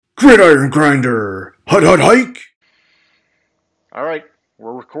Gridiron Grinder, hut hut hike. All right,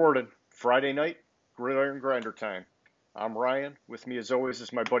 we're recording. Friday night, Gridiron Grinder time. I'm Ryan. With me, as always,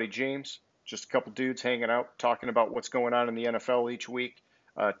 is my buddy James. Just a couple dudes hanging out, talking about what's going on in the NFL each week.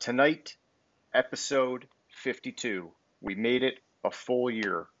 Tonight, episode 52. We made it a full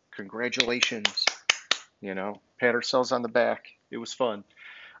year. Congratulations. Pat ourselves on the back. It was fun.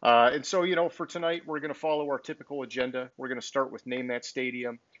 For tonight, we're going to follow our typical agenda. We're going to start with Name That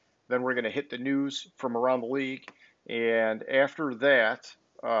Stadium. Then we're going to hit the news from around the league. And after that,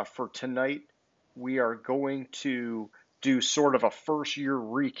 for tonight, we are going to do sort of a first year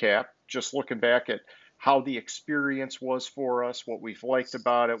recap, just looking back at how the experience was for us, what we've liked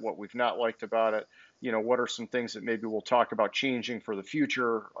about it, what we've not liked about it. What are some things that maybe we'll talk about changing for the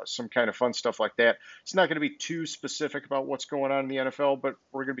future, some kind of fun stuff like that. It's not going to be too specific about what's going on in the NFL, but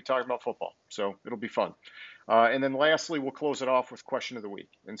we're going to be talking about football, so it'll be fun. And then lastly, we'll close it off with question of the week.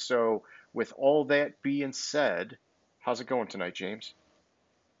 And so, with all that being said, how's it going tonight, James?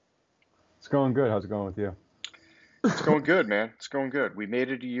 It's going good. How's it going with you? It's going good, man. It's going good. We made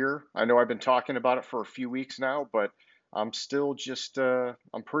it a year. I know I've been talking about it for a few weeks now, but I'm still just,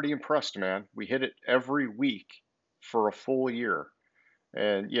 I'm pretty impressed, man. We hit it every week for a full year.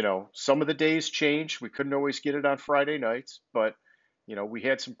 And, some of the days changed. We couldn't always get it on Friday nights, but, we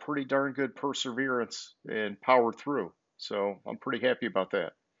had some pretty darn good perseverance and powered through. So I'm pretty happy about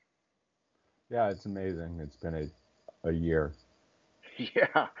that. Yeah, it's amazing. It's been a year.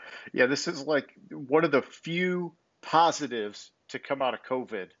 Yeah. Yeah, this is like one of the few positives to come out of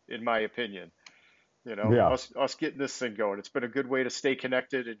COVID, in my opinion. Yeah, Us getting this thing going. It's been a good way to stay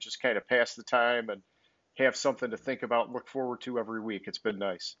connected and just kind of pass the time and have something to think about and look forward to every week. It's been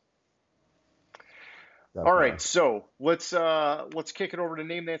nice. All definitely. right, so let's kick it over to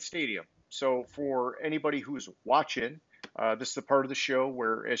Name That Stadium. So for anybody who's watching, this is the part of the show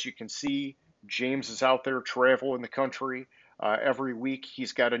where, as you can see, James is out there traveling the country. Every week,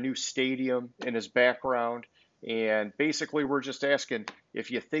 he's got a new stadium in his background, and basically, we're just asking if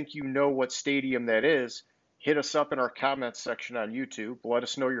you think you know what stadium that is. Hit us up in our comments section on YouTube. Let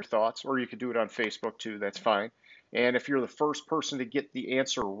us know your thoughts, or you could do it on Facebook too. That's fine. And if you're the first person to get the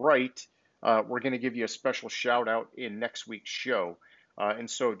answer right, we're going to give you a special shout out in next week's show. And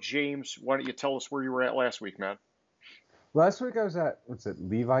so, James, why don't you tell us where you were at last week, man? Last week I was at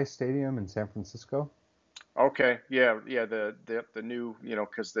Levi Stadium in San Francisco, Okay, yeah, yeah, the new,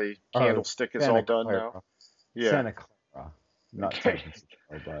 because the or candlestick is all Santa done now. Clara. Yeah. Santa Clara, not San Okay. Francisco,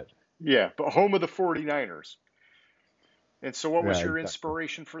 but Yeah, but home of the 49ers. And so, what was yeah, your exactly.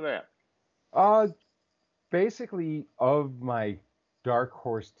 inspiration for that? Uh, Basically, of my dark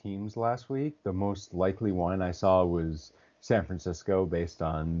horse teams last week, the most likely one I saw was San Francisco, based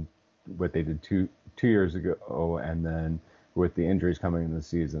on what they did two years ago, and then with the injuries coming in the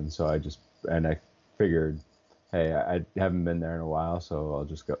season. So I figured, hey, I haven't been there in a while, so I'll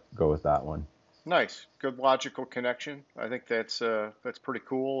just go with that one. Nice, good logical connection. I think that's pretty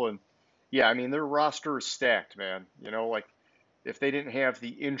cool. And yeah, I mean their roster is stacked, man. Like if they didn't have the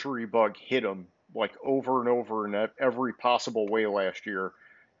injury bug hit them like over and over in every possible way last year,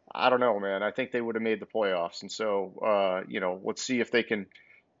 I don't know, man. I think they would have made the playoffs. And so, let's see if they can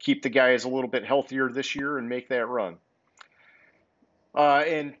keep the guys a little bit healthier this year and make that run.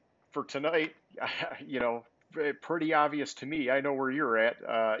 And for tonight, pretty obvious to me. I know where you're at.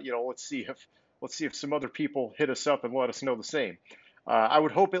 Let's see if some other people hit us up and let us know the same. I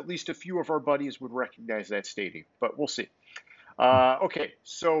would hope at least a few of our buddies would recognize that stadium, but we'll see. Okay,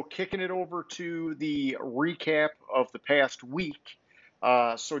 so kicking it over to the recap of the past week.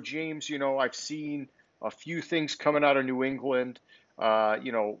 So James, I've seen a few things coming out of New England.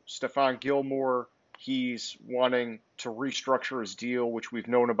 Stephon Gilmore, he's wanting to restructure his deal, which we've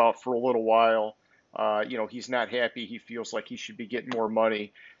known about for a little while. He's not happy. He feels like he should be getting more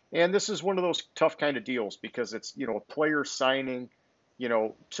money. And this is one of those tough kind of deals because it's, a player signing,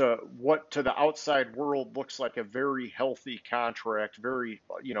 to what to the outside world looks like a very healthy contract, very,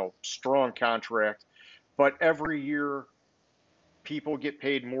 strong contract. But every year people get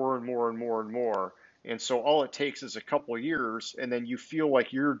paid more and more and more and more. And so all it takes is a couple of years, and then you feel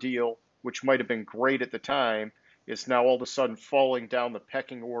like your deal, which might have been great at the time, is now all of a sudden falling down the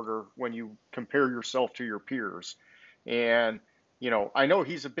pecking order when you compare yourself to your peers. And, I know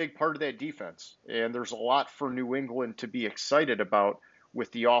he's a big part of that defense, and there's a lot for New England to be excited about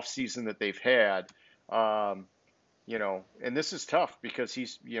with the offseason that they've had. Um, and this is tough because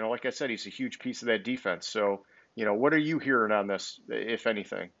he's, like I said, he's a huge piece of that defense. So, what are you hearing on this, if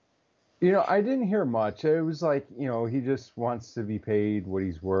anything? I didn't hear much. It was like, he just wants to be paid what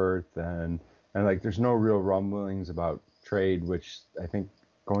he's worth, and like there's no real rumblings about trade, which I think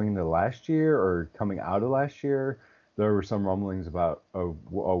going into last year or coming out of last year, there were some rumblings about, oh,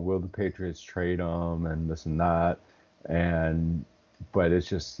 will the Patriots trade him and this and that, and but it's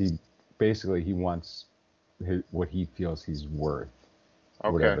just he wants what he feels he's worth,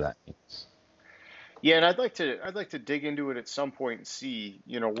 Okay. whatever that means. Yeah, and I'd like to dig into it at some point and see,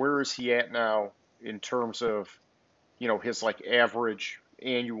 where is he at now in terms of, his like average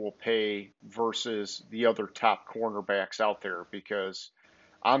annual pay versus the other top cornerbacks out there because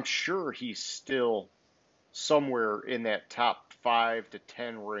I'm sure he's still somewhere in that top 5 to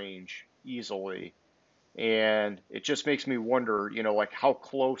 10 range easily. And it just makes me wonder, like how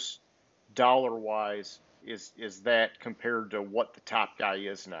close dollar wise is that compared to what the top guy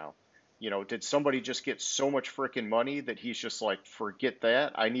is now? Did somebody just get so much freaking money that he's just like, forget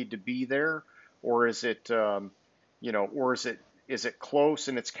that, I need to be there, or is it, or is it close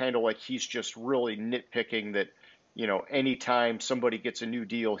and it's kind of like he's just really nitpicking that, anytime somebody gets a new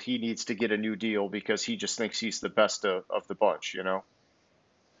deal, he needs to get a new deal because he just thinks he's the best of the bunch.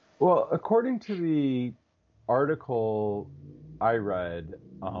 Well, according to the article I read,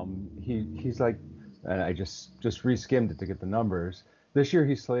 he's like, and I just reskimmed it to get the numbers. This year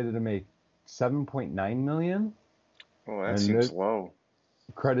he's slated to make 7.9 million, Well, that and seems the low.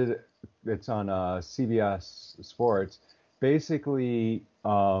 credit it's on CBS Sports. Basically,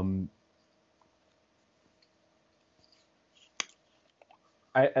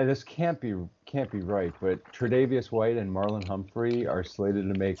 this can't be right, but Tre'Davious White and Marlon Humphrey are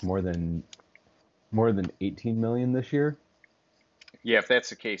slated to make more than 18 million this year. Yeah, if that's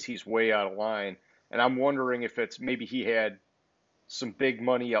the case, he's way out of line. And I'm wondering if it's maybe he had some big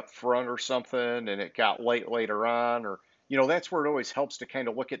money up front or something and it got late later on, or that's where it always helps to kind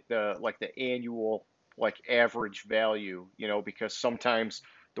of look at the annual like average value, because sometimes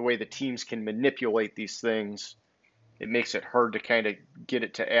the way the teams can manipulate these things, it makes it hard to kind of get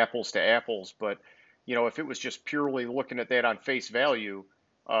it to apples. But if it was just purely looking at that on face value,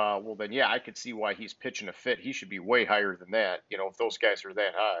 well then yeah, I could see why he's pitching a fit. He should be way higher than that, if those guys are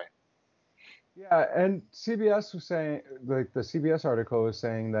that high. Yeah, and CBS was saying, like the CBS article was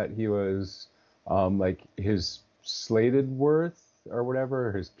saying that he was, like his slated worth or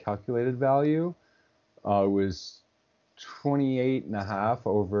whatever, his calculated value, was 28 and a half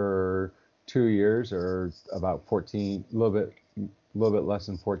over 2 years, or about 14, a little bit less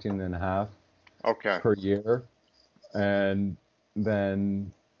than 14 and a half Okay. per year. And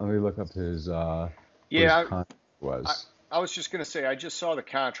then let me look up what his Yeah, contract I, was. I was just going to say, I just saw the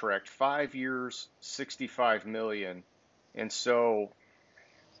contract, 5 years, 65 million. And so,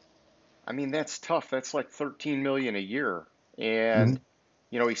 I mean, that's tough. That's like 13 million a year. Hmm. And,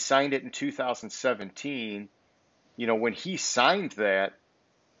 he signed it in 2017. When he signed that,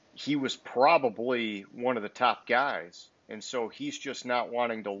 he was probably one of the top guys. And so he's just not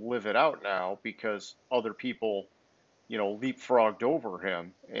wanting to live it out now because other people, leapfrogged over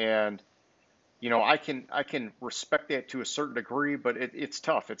him. And I can respect that to a certain degree, but it's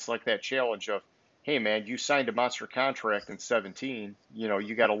tough. It's like that challenge of, hey man, you signed a monster contract in 17.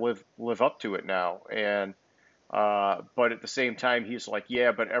 You got to live up to it now. And but at the same time, he's like,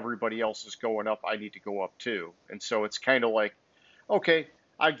 yeah, but everybody else is going up. I need to go up too. And so it's kind of like, okay,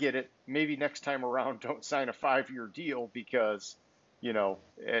 I get it. Maybe next time around, don't sign a 5 year deal because,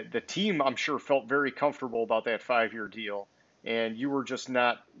 the team, I'm sure, felt very comfortable about that 5 year deal. And you were just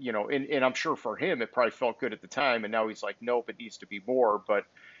not, and I'm sure for him, it probably felt good at the time. And now he's like, nope, it needs to be more. But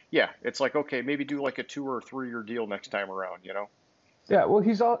yeah, it's like, okay, maybe do like a 2 or 3 year deal next time around. Yeah, well,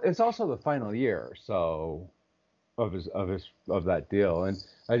 it's also the final year, so of that deal. And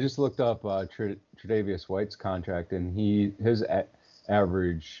I just looked up Tre'Davious White's contract, and his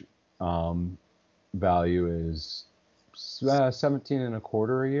average um, value is 17 and a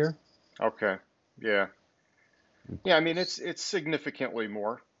quarter a year. Okay. Yeah. Yeah. I mean, it's significantly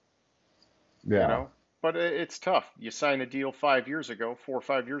more, you Yeah. know. But it's tough. You sign a deal 5 years ago, 4 or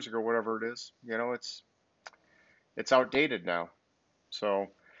 5 years ago, whatever it is. It's outdated now. So,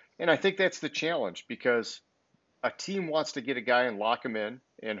 and I think that's the challenge because a team wants to get a guy and lock him in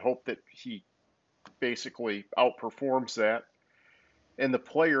and hope that he basically outperforms that, and the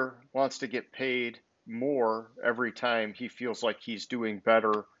player wants to get paid more every time he feels like he's doing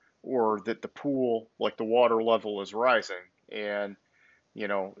better or that the pool, like the water level, is rising. And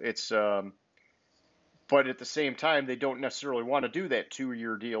it's but at the same time, they don't necessarily want to do that 2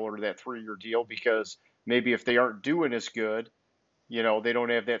 year deal or that 3 year deal because maybe if they aren't doing as good, they don't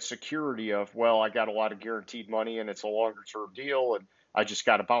have that security of, well, I got a lot of guaranteed money and it's a longer term deal and I just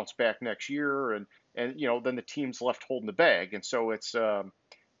got to bounce back next year. And then the team's left holding the bag. And so it's,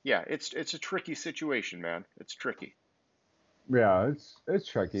 yeah, it's a tricky situation, man. It's tricky. Yeah, it's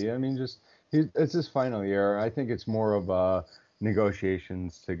tricky. I mean, it's his final year. I think it's more of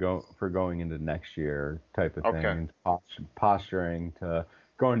negotiations to going into next year type of thing, Okay, and posturing to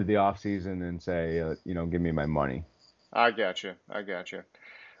go into the off season and say, give me my money. I got you. I got you.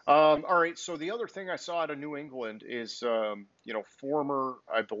 All right. So the other thing I saw out of New England is, former,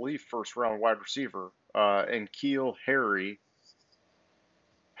 I believe, first round wide receiver, and Keel Harry.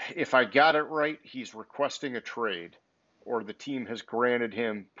 If I got it right, he's requesting a trade, or the team has granted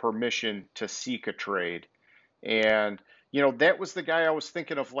him permission to seek a trade. And, that was the guy I was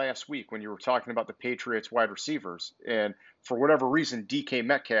thinking of last week when you were talking about the Patriots wide receivers. And for whatever reason, DK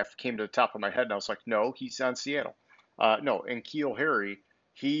Metcalf came to the top of my head, and I was like, no, he's on Seattle. No, and Keel Harry,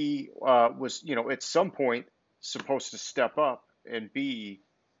 he was, at some point supposed to step up and be,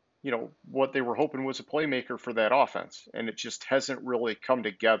 what they were hoping was a playmaker for that offense. And it just hasn't really come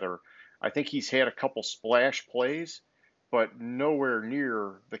together. I think he's had a couple splash plays, but nowhere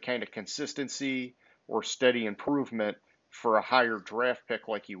near the kind of consistency or steady improvement for a higher draft pick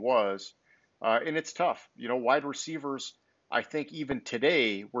like he was. And it's tough. Wide receivers, I think even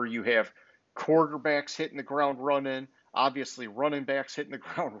today, where you have quarterbacks hitting the ground running, obviously running backs hitting the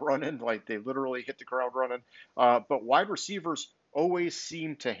ground running, like they literally hit the ground running. But wide receivers always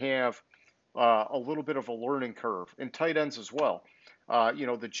seem to have a little bit of a learning curve, and tight ends as well.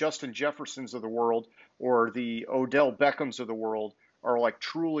 The Justin Jeffersons of the world or the Odell Beckhams of the world are like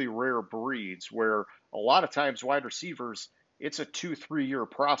truly rare breeds where a lot of times wide receivers, it's a 2, 3 year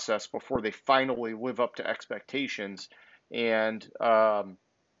process before they finally live up to expectations. And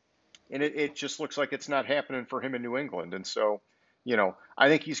it just looks like it's not happening for him in New England. And so, I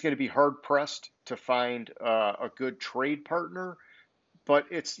think he's going to be hard pressed to find a good trade partner. But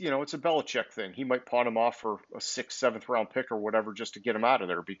it's a Belichick thing. He might pawn him off for a sixth, seventh round pick or whatever just to get him out of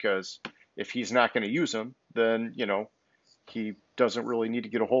there because if he's not going to use him, then he doesn't really need to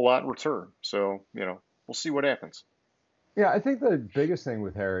get a whole lot in return. So we'll see what happens. Yeah, I think the biggest thing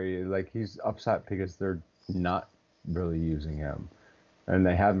with Harry, like he's upset because they're not really using him, and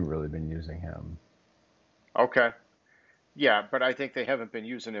they haven't really been using him. Okay. Yeah, but I think they haven't been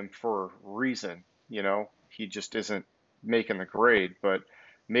using him for a reason. He just isn't making the grade. But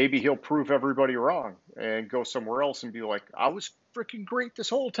maybe he'll prove everybody wrong and go somewhere else and be like, I was freaking great this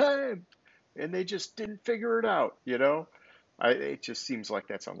whole time. And they just didn't figure it out. It just seems like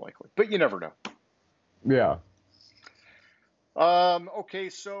that's unlikely. But you never know. Yeah. Okay,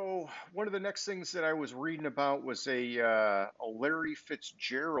 so one of the next things that I was reading about was a Larry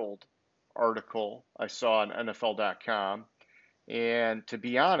Fitzgerald article I saw on NFL.com. And to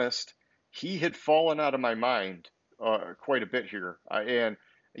be honest, he had fallen out of my mind quite a bit here. And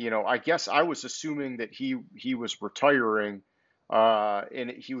I guess I was assuming that he was retiring,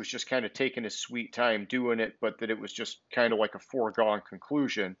 and he was just kind of taking his sweet time doing it, but that it was just kind of like a foregone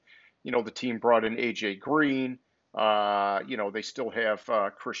conclusion. The team brought in AJ Green. They still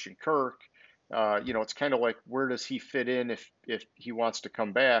have Christian Kirk. It's kind of like where does he fit in if he wants to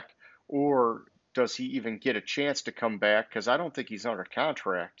come back, or does he even get a chance to come back? Because I don't think he's under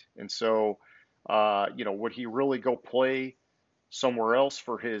contract. And so, would he really go play somewhere else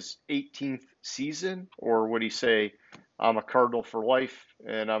for his 18th season? Or would he say, I'm a Cardinal for life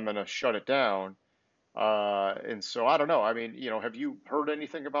and I'm going to shut it down? And so I don't know. I mean, have you heard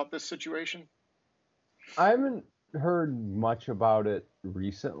anything about this situation? I haven't heard much about it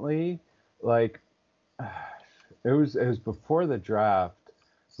recently. Like it was before the draft.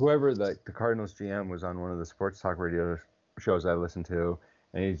 Whoever the Cardinals GM was on one of the sports talk radio shows I listened to,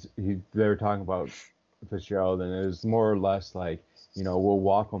 and they were talking about Fitzgerald, and it was more or less like, we'll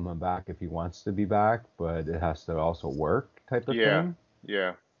welcome him back if he wants to be back, but it has to also work type of Yeah, thing.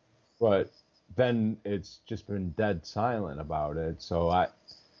 yeah, But then it's just been dead silent about it. Or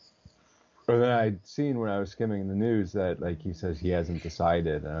then I'd seen when I was skimming the news that like he says he hasn't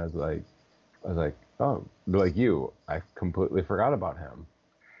decided, and I was like, oh, like I completely forgot about him.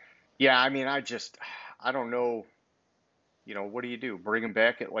 yeah. I mean, I don't know. What do you do? Bring him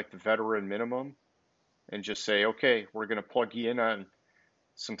back at like the veteran minimum and just say, okay, we're going to plug you in on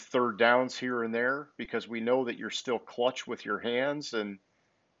some third downs here and there because we know that you're still clutch with your hands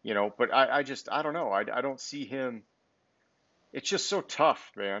but I don't know. I don't see him. It's just so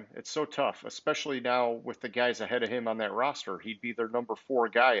tough, man. It's so tough, especially now with the guys ahead of him on that roster. He'd be their number 4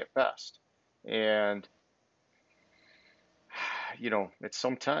 guy at best. And, at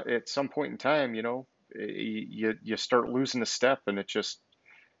some point in time, you start losing a step and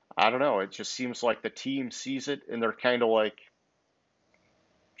I don't know. It just seems like the team sees it and they're kind of like,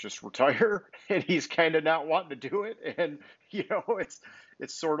 just retire, and he's kind of not wanting to do it. And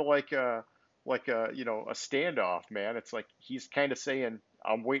it's sort of like like a standoff, man. It's like he's kind of saying,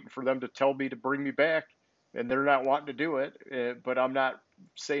 I'm waiting for them to tell me to bring me back, and they're not wanting to do it, but I'm not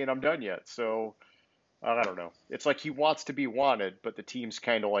saying I'm done yet. So I don't know. It's like he wants to be wanted, but the team's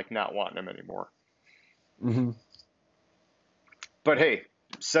kind of like not wanting him anymore. Hmm. But hey,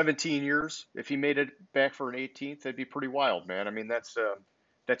 17 years. If he made it back for an 18th, that'd be pretty wild, man. I mean, that's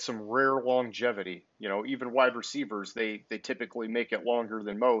some rare longevity. Even wide receivers, they typically make it longer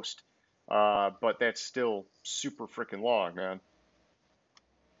than most, but that's still super freaking long, man.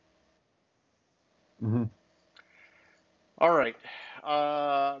 Hmm. All right,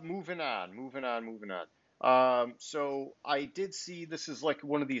 moving on, moving on, moving on. So I did see this is like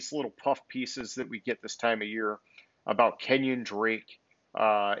one of these little puff pieces that we get this time of year about Kenyon Drake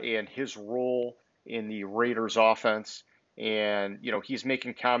and his role in the Raiders offense. And, he's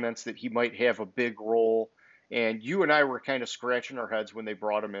making comments that he might have a big role. And you and I were kind of scratching our heads when they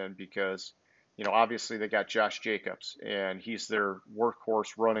brought him in because, obviously they got Josh Jacobs and he's their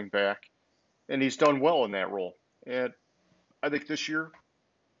workhorse running back. And he's done well in that role. And I think this year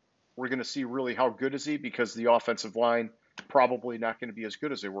we're going to see really how good is he because the offensive line probably not going to be as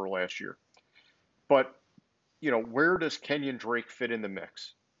good as they were last year. But, where does Kenyon Drake fit in the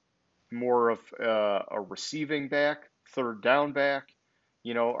mix? More of a receiving back, third down back?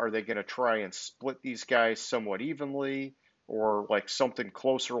 Are they going to try and split these guys somewhat evenly or like something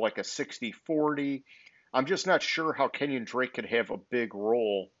closer like a 60-40? I'm just not sure how Kenyon Drake could have a big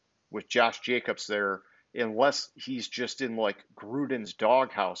role with Josh Jacobs there unless he's just in like Gruden's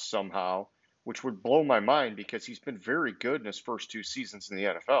doghouse somehow, which would blow my mind because he's been very good in his first two seasons in the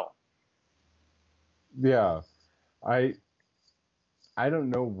NFL. Yeah, I I don't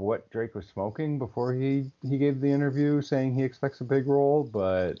know what Drake was smoking before he gave the interview saying he expects a big role,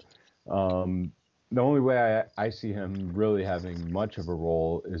 but um, the only way I see him really having much of a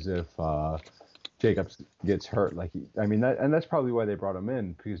role is if Jacobs gets hurt. I mean, that's probably why they brought him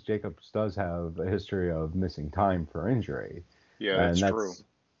in because Jacobs does have a history of missing time for injury, Yeah, that's and true.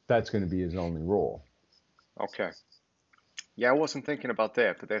 that's going to be his only role. Okay. Yeah, I wasn't thinking about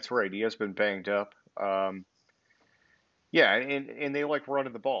that, but that's right. He has been banged up. Yeah, and they like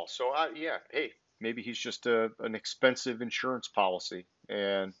running the ball. So yeah, hey, maybe he's just an expensive insurance policy,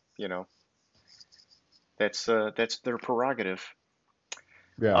 and that's their prerogative.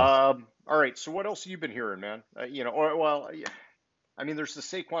 Yeah. All right. So what else have you been hearing, man? Or well, yeah, I mean, there's the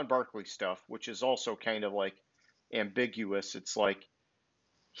Saquon Barkley stuff, which is also kind of like ambiguous. It's like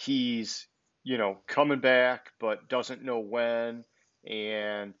he's coming back, but doesn't know when,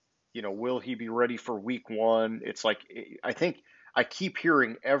 and will he be ready for week one? It's like I think I keep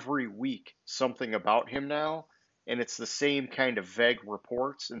hearing every week something about him now, and it's the same kind of vague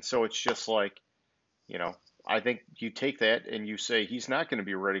reports, and so it's just like you know I think you take that and you say he's not going to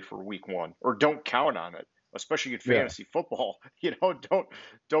be ready for week one, or don't count on it. Especially in Yeah. fantasy football,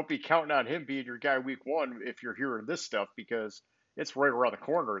 don't be counting on him being your guy week one if you're hearing this stuff because it's right around the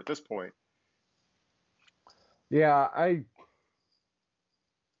corner at this point. Yeah, I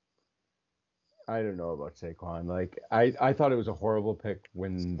don't know about Saquon. I thought it was a horrible pick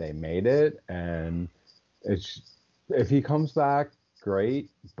when they made it, and it's if he comes back, great,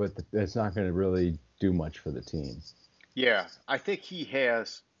 but it's not going to really do much for the team. Yeah, I think he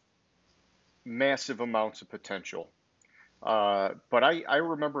has massive amounts of potential. But I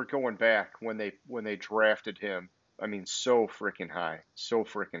remember going back when they drafted him. I mean, so freaking high, so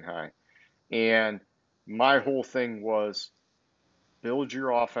freaking high. And my whole thing was build your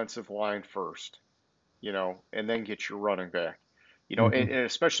offensive line first, and then get your running back. Hmm. And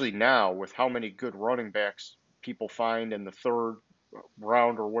especially now with how many good running backs people find in the third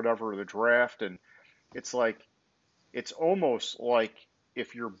round or whatever of the draft, and it's like it's almost like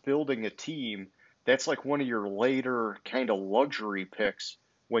if you're building a team, that's like one of your later kind of luxury picks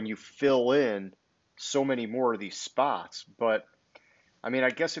when you fill in so many more of these spots. But I mean,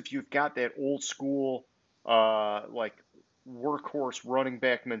 I guess if you've got that old school, like workhorse running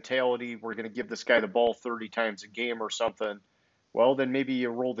back mentality, we're going to give this guy the ball 30 times a game or something, well, then maybe you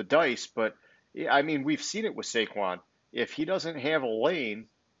roll the dice. But yeah, I mean, we've seen it with Saquon. If he doesn't have a lane,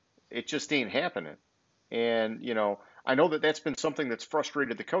 it just ain't happening. And, I know that that's been something that's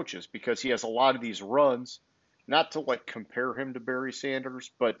frustrated the coaches because he has a lot of these runs, not to like compare him to Barry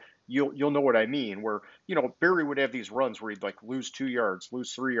Sanders, but you'll know what I mean, where, Barry would have these runs where he'd like lose 2 yards,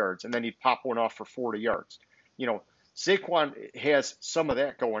 lose 3 yards, and then he'd pop one off for 40 yards. You know, Saquon has some of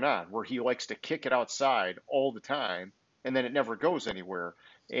that going on where he likes to kick it outside all the time and then it never goes anywhere.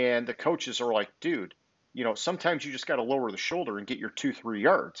 And the coaches are like, dude, sometimes you just got to lower the shoulder and get your 2, 3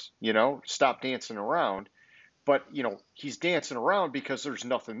 yards, stop dancing around. But, he's dancing around because there's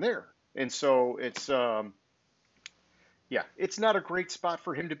nothing there. And so yeah, it's not a great spot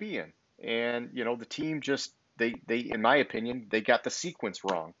for him to be in. And, the team just, in my opinion, they got the sequence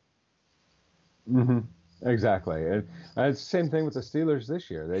wrong. Hmm. Exactly. And it's the same thing with the Steelers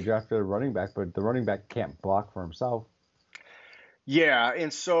this year. They drafted a running back, but the running back can't block for himself. Yeah.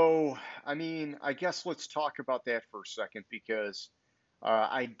 And so, I mean, I guess let's talk about that for a second because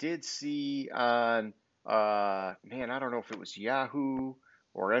I did see on, man, I don't know if it was Yahoo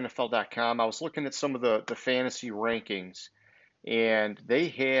or NFL.com. I was looking at some of the fantasy rankings, and they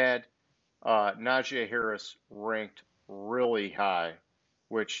had Najee Harris ranked really high,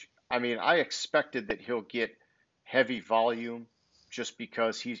 which, I mean, I expected that he'll get heavy volume just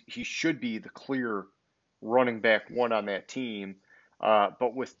because he should be the clear running back one on that team.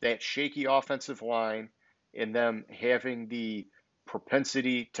 But with that shaky offensive line and them having the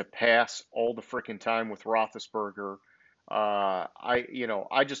propensity to pass all the freaking time with Roethlisberger,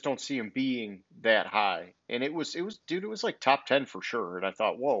 I just don't see him being that high. And dude, it was like top 10 for sure. And I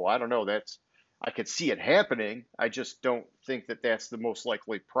thought, whoa, I don't know. I could see it happening. I just don't think that that's the most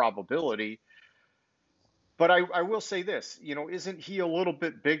likely probability. But I will say this, isn't he a little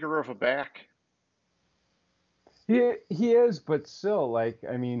bit bigger of a back? He is, but still, like,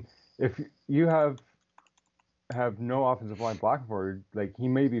 I mean, if you have no offensive line blocking for you, like, he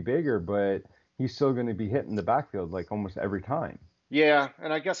may be bigger, but he's still going to be hitting the backfield like almost every time. Yeah,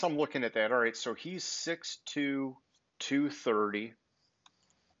 and I guess I'm looking at that. All right, so he's 6'2", 230.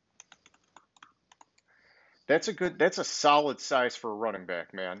 That's a solid size for a running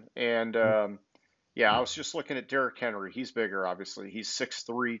back, man. And yeah, I was just looking at Derrick Henry. He's bigger, obviously. He's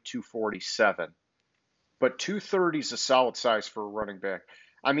 6'3", 247. But 230 is a solid size for a running back.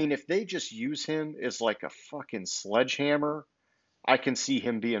 I mean, if they just use him as like a fucking sledgehammer, I can see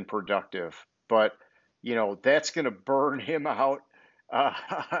him being productive. But, that's going to burn him out. Uh,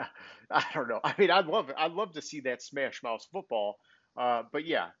 I don't know. I mean, I'd love it. I'd love to see that smash mouth football. But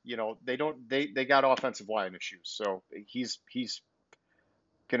yeah, they got offensive line issues. So he's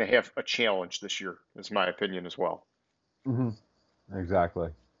going to have a challenge this year, is my opinion as well. Hmm. Exactly.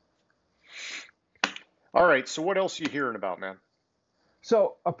 All right. So what else are you hearing about, man?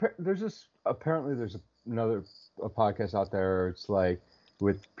 So apparently there's another a podcast out there. It's like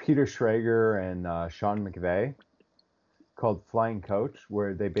with Peter Schrager and Sean McVay called Flying Coach,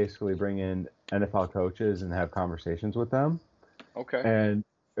 where they basically bring in NFL coaches and have conversations with them. Okay. And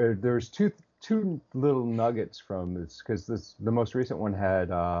there's two little nuggets from this because the most recent one had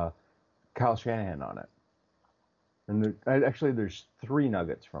Kyle Shanahan on it, and actually there's three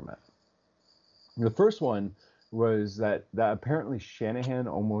nuggets from it. The first one was that apparently Shanahan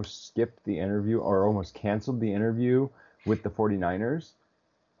almost skipped the interview or almost canceled the interview with the 49ers.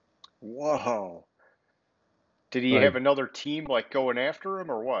 Whoa. Did he have Like, another team like going after him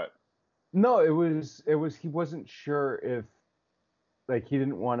or what? no, it was he wasn't sure if, like, he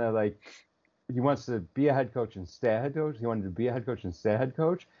didn't want to, like, he wants to be a head coach and stay a head coach. He wanted to be a head coach and stay a head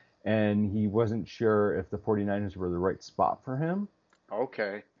coach, and he wasn't sure if the 49ers were the right spot for him.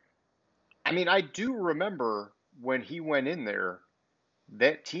 Okay. I mean, I do remember when he went in there,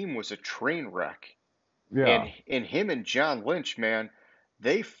 that team was a train wreck. Yeah. And him and John Lynch, man,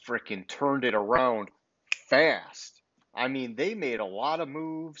 they freaking turned it around fast. I mean, they made a lot of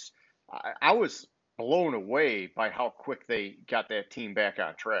moves. I was blown away by how quick they got that team back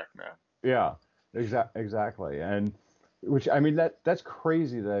on track, man. Yeah, exactly. And which, I mean, that's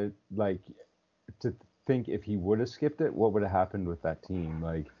crazy that, like, to think if he would have skipped it, what would have happened with that team?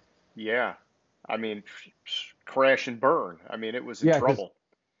 Like, Yeah. I mean, crash and burn. I mean, it was in yeah, trouble.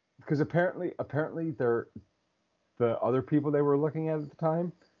 because apparently the other people they were looking at the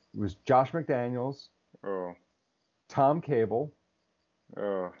time was Josh McDaniels, Oh, Tom Cable,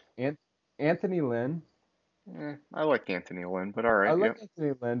 oh. and Anthony Lynn. I like Anthony Lynn, but all I right, like yep.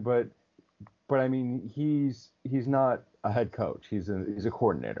 Anthony Lynn, but I mean, he's not a head coach. He's a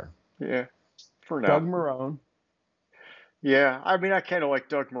coordinator. Yeah, for Doug now. Marrone. Yeah, I mean, I kind of like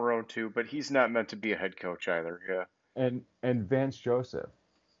Doug Marrone too, but he's not meant to be a head coach either. Yeah. and Vance Joseph.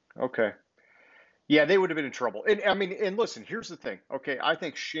 Okay. Yeah, they would have been in trouble. And I mean, and listen, here's the thing. Okay, I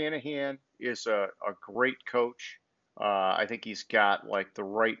think Shanahan is a great coach. I think he's got like the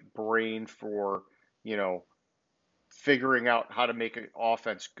right brain for, you know, figuring out how to make an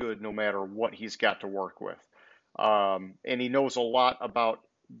offense good no matter what he's got to work with. And he knows a lot about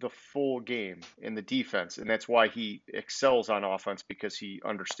the full game in the defense, and that's why he excels on offense because he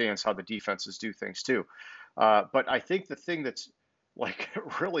understands how the defenses do things too. But I think the thing that's like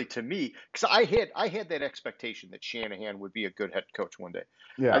really to me, because I had that expectation that Shanahan would be a good head coach one day.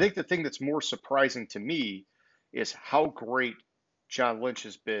 I Yeah. think the thing that's more surprising to me is how great John Lynch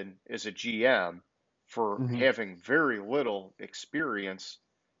has been as a GM for Hmm. having very little experience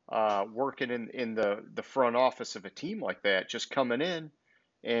working in the front office of a team like that, just coming in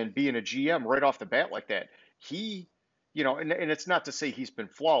and being a GM right off the bat like that. He, and it's not to say he's been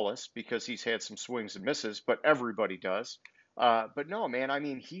flawless because he's had some swings and misses, but everybody does. But no, man, I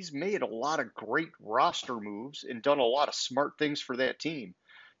mean, he's made a lot of great roster moves and done a lot of smart things for that team.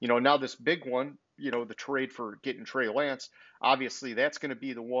 Now this big one, the trade for getting Trey Lance, obviously that's going to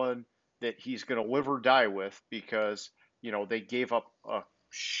be the one that he's going to live or die with because, they gave up a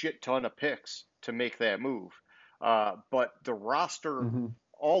shit ton of picks to make that move. But the roster Hmm.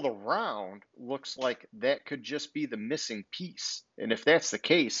 all around looks like that could just be the missing piece. And if that's the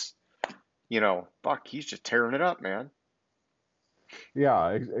case, Buck, he's just tearing it up, man. Yeah,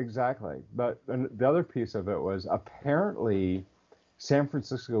 exactly. But and the other piece of it was apparently San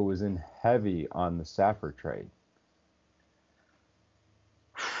Francisco was in heavy on the Stafford trade.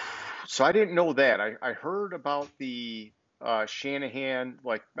 So I didn't know that. I heard about the Shanahan,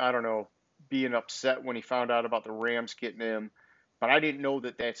 like, I don't know, being upset when he found out about the Rams getting him, but I didn't know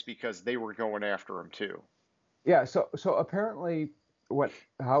that that's because they were going after him too. Yeah, so apparently what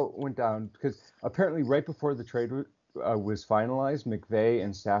how it went down because apparently right before the trade was finalized, McVay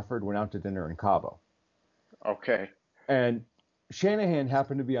and Stafford went out to dinner in Cabo, Okay. and Shanahan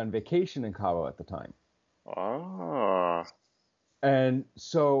happened to be on vacation in Cabo at the time, Ah, and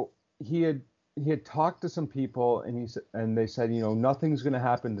so he had talked to some people, and and they said, nothing's going to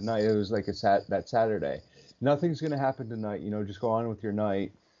happen tonight. It was like that Saturday, nothing's going to happen tonight. Just go on with your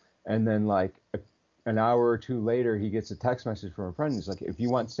night, and then like an hour or two later, he gets a text message from a friend. He's like, if you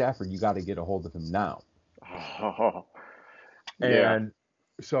want Stafford, you got to get a hold of him now. oh, yeah. And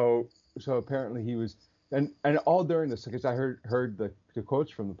so so apparently he was and all during this because I heard the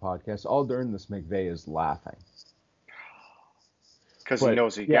quotes from the podcast. All during this, McVay is laughing. Because he But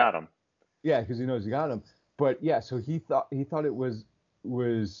knows he yeah, got him. yeah, because he knows he got him. But yeah, so he thought it was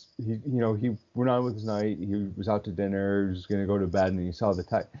he went on with his night. He was out to dinner. He was gonna go to bed, and he saw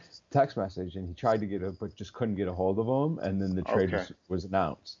the text message, and he tried to get it, but just couldn't get a hold of him. And then the trade Okay. was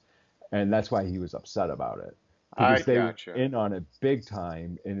announced, and that's why he was upset about it I because they were gotcha. in on it big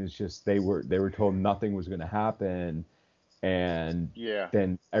time, and it's just they were told nothing was gonna happen, and Yeah.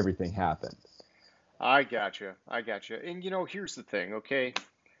 then everything happened. I gotcha. I gotcha. And here's the thing, okay?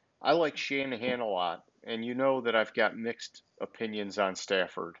 I like Shanahan a lot, and you know that I've got mixed opinions on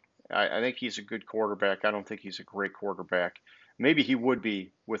Stafford. I think he's a good quarterback. I don't think he's a great quarterback. Maybe he would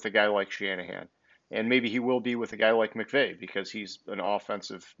be with a guy like Shanahan, and maybe he will be with a guy like McVay because he's an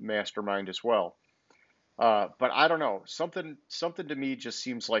offensive mastermind as well. But I don't know. Something to me just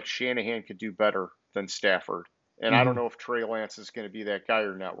seems like Shanahan could do better than Stafford. And I don't Hmm. know if Trey Lance is going to be that guy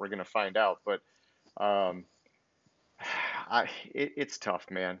or not. We're going to find out. But um, it's tough,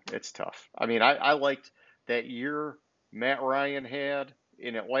 man. It's tough. I mean, I liked that year Matt Ryan had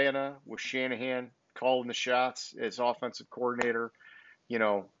in Atlanta with Shanahan calling the shots as offensive coordinator. You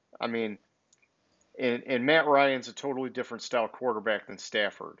know, I mean, and Matt Ryan's a totally different style quarterback than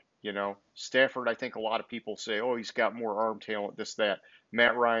Stafford. Stafford, I think a lot of people say, oh, he's got more arm talent, this, that.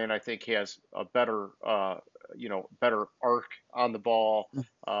 Matt Ryan, I think, has a better arc on the ball.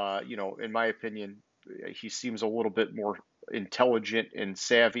 In my opinion, he seems a little bit more intelligent and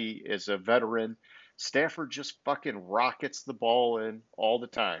savvy as a veteran. Stafford just fucking rockets the ball in all the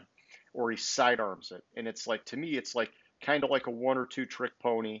time, or he sidearms it, and it's like to me, it's like kind of like a one or two trick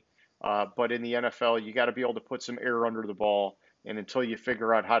pony. But in the NFL, you got to be able to put some air under the ball. And until you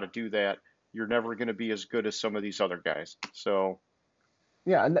figure out how to do that, you're never going to be as good as some of these other guys. So,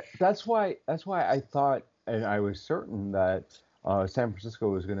 Yeah, and that's why I thought and I was certain that San Francisco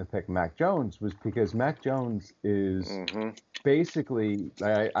was going to pick Mac Jones was because Mac Jones is hmm basically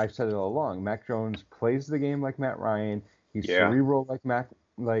I've said it all along. Mac Jones plays the game like Matt Ryan. He's yeah, cerebral like Matt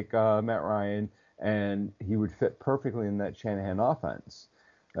Ryan, and he would fit perfectly in that Shanahan offense.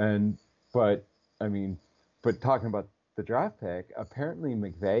 And but I mean, but talking about the draft pick, apparently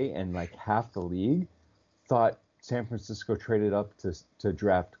McVay and like half the league thought San Francisco traded up to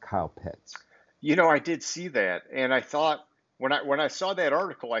draft Kyle Pitts. I did see that, and I thought when I saw that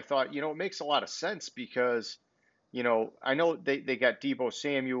article, I thought, it makes a lot of sense because, I know they got Debo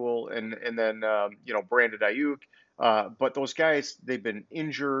Samuel and then Brandon Ayuk, but those guys they've been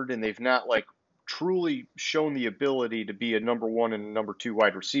injured and they've not like truly shown the ability to be a number one and a number two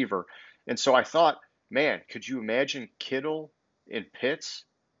wide receiver, and so I thought, man, could you imagine Kittle in Pitts?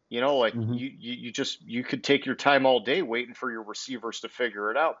 Like Hmm. you could take your time all day waiting for your receivers to figure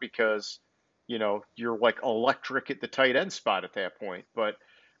it out because you're like electric at the tight end spot at that point. But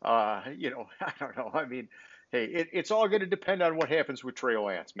I don't know. I mean, Hey, it's all going to depend on what happens with Trey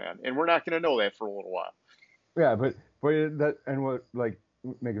Lance, man, and we're not going to know that for a little while. Yeah, but that and what like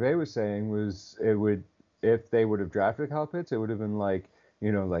McVay was saying was it would if they would have drafted Kyle Pitts, it would have been like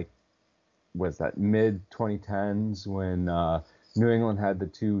like was that mid 2010s when New England had the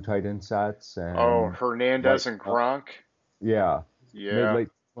two tight end sets Oh, and right Hernandez and Gronk. yeah mid Yeah, late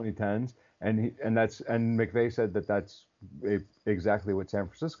 2010s and McVay said that that's exactly what San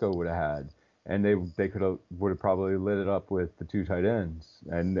Francisco would have had and they could have would have probably lit it up with the two tight ends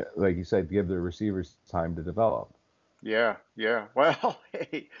and like you said give their receivers time to develop. yeah, yeah. Well,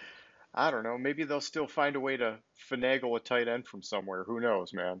 hey, I don't know. Maybe they'll still find a way to finagle a tight end from somewhere. Who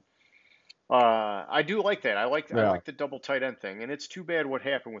knows, man? I do like that. I Yeah. like the double tight end thing, and it's too bad what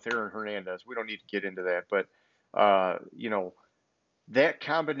happened with Aaron Hernandez. We don't need to get into that, but that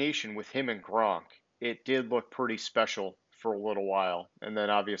combination with him and Gronk, it did look pretty special for a little while, and then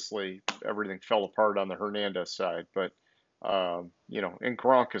obviously everything fell apart on the Hernandez side. But and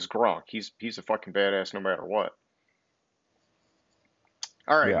Gronk is Gronk. He's a fucking badass no matter what.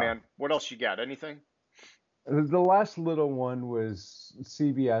 All right, Yeah. man. What else you got? Anything? The last little one was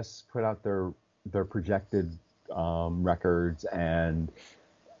CBS put out their projected records and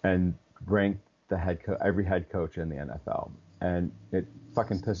ranked every head coach in the NFL, and it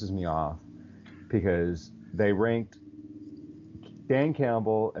fucking pisses me off because they ranked Dan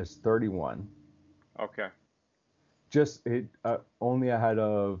Campbell as 31, Okay. just only ahead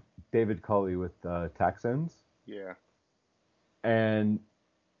of David Culley with the Texans, Yeah. and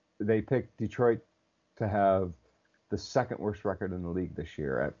they picked Detroit to have the second worst record in the league this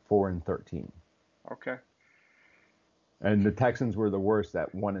year at 4-13. Okay. And the Texans were the worst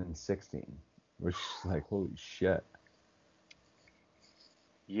at 1-16, which is like holy shit.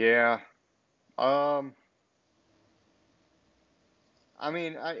 Yeah. Um. I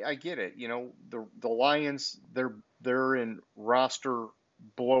mean, I get it. The Lions, they're in roster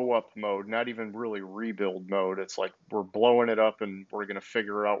blow up mode, not even really rebuild mode. It's like we're blowing it up and we're gonna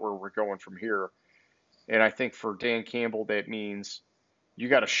figure out where we're going from here. And I think for Dan Campbell, that means you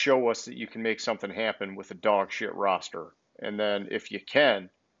got to show us that you can make something happen with a dog shit roster. And then if you can,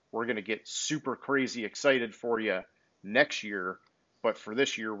 we're going to get super crazy excited for you next year. But for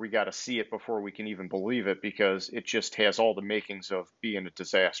this year, we got to see it before we can even believe it because it just has all the makings of being a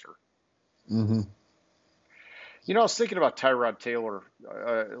disaster. Mm-hmm. I was thinking about Tyrod Taylor,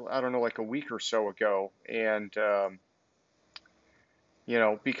 I don't know, like a week or so ago. And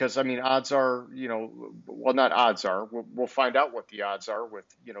because I mean, odds are, well, not odds are. We'll find out what the odds are with,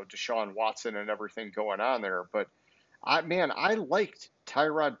 Deshaun Watson and everything going on there. But I liked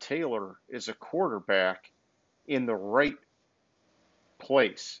Tyrod Taylor as a quarterback in the right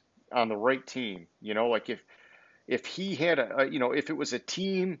place on the right team. Like if he had if it was a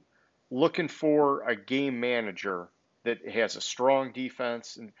team looking for a game manager that has a strong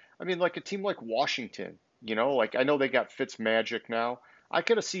defense, and I mean, like a team like Washington, like I know they got Fitzmagic now. I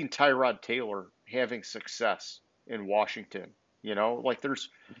could have seen Tyrod Taylor having success in Washington, like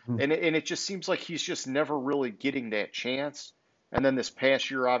and it just seems like he's just never really getting that chance. And then this past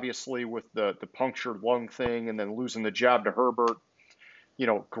year, obviously, with the punctured lung thing and then losing the job to Herbert,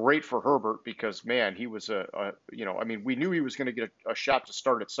 great for Herbert because man, he was I mean, we knew he was going to get a shot to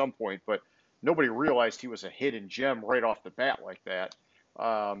start at some point, but nobody realized he was a hidden gem right off the bat like that.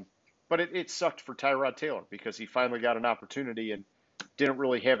 Um, but it sucked for Tyrod Taylor because he finally got an opportunity and didn't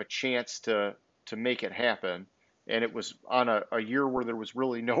really have a chance to make it happen. And it was on a year where there was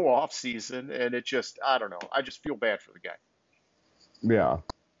really no off season, and it just I don't know. I just feel bad for the guy. Yeah,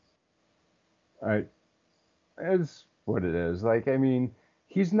 I, it's what it is. Like, I mean,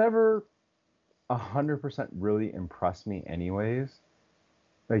 he's never 100% really impressed me, anyways.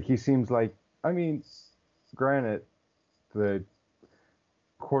 Like, he seems like, I mean, granted, the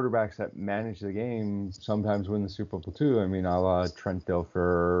quarterbacks that manage the game sometimes win the Super Bowl too. I mean, a la Trent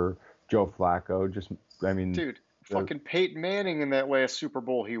Dilfer, Joe Flacco. Just, I mean, Dude, the, fucking Peyton Manning in that last Super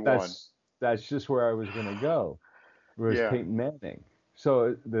Bowl he won. that's just where I was gonna go. Was Yeah. Peyton Manning.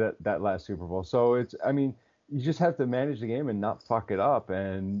 So that last Super Bowl. So it's, I mean, you just have to manage the game and not fuck it up,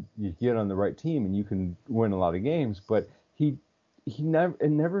 and you get on the right team, and you can win a lot of games. But it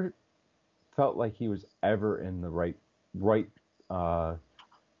never felt like he was ever in the right uh,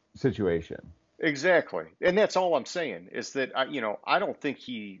 situation. Exactly. And that's all I'm saying is that I don't think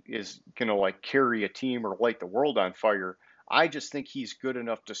he is going to like carry a team or light the world on fire. I just think he's good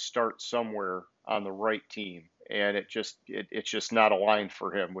enough to start somewhere on the right team. And it's just not aligned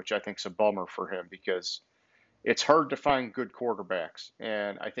for him, which I think's a bummer for him because it's hard to find good quarterbacks.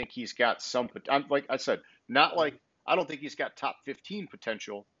 And I think he's got like I said, not like I don't think he's got top 15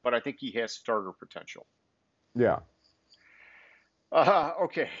 potential, but I think he has starter potential. Yeah.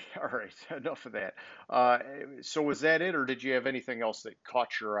 Okay, all right, enough of that. Uh, so was that it, or did you have anything else that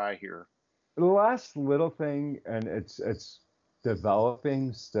caught your eye here? The last little thing, and it's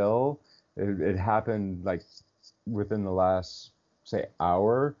developing still. It happened like within the last say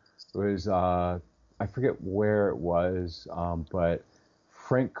hour. Was I forget where it was, but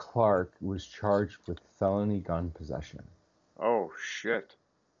Frank Clark was charged with felony gun possession. Oh shit.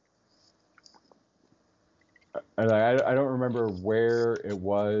 And I don't remember where it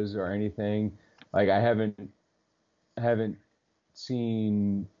was or anything. Like I haven't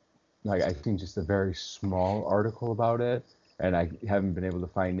seen like I've seen just a very small article about it, and I haven't been able to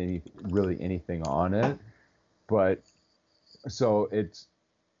find anything on it. But so it's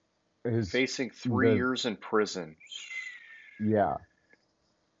his Facing three the years in prison. yeah,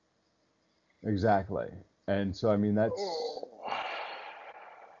 exactly. And so I mean that's Oh,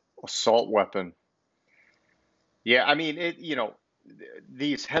 assault weapon. Yeah, I mean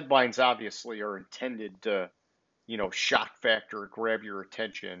these headlines obviously are intended to, shock factor, grab your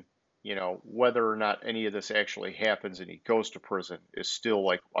attention. Whether or not any of this actually happens and he goes to prison is still,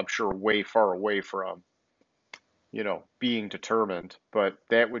 like, I'm sure, way far away from, being determined. But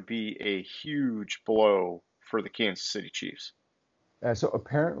that would be a huge blow for the Kansas City Chiefs. so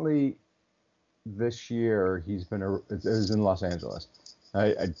apparently this year it was in Los Angeles.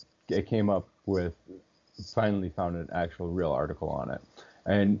 I came up with finally found an actual real article on it.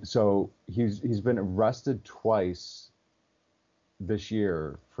 And so he's been arrested twice this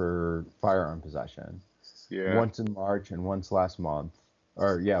year for firearm possession. Yeah. Once in March and once last month.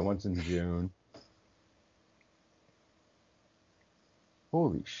 Or yeah, once in June.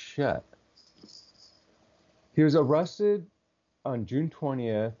 Holy shit. He was arrested on June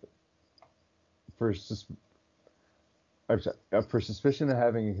 20th for for suspicion of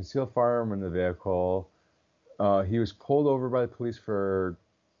having a concealed firearm in the vehicle. He was pulled over by the police for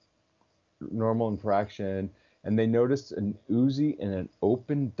normal infraction, and they noticed an Uzi in an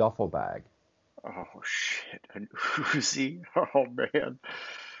open duffel bag. Oh shit, an Uzi. Oh man.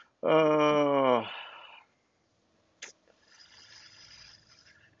 Uh,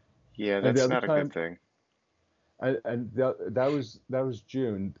 yeah, And the that's other not a good time, thing. that was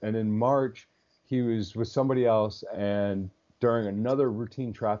June, and in March he was with somebody else, and during another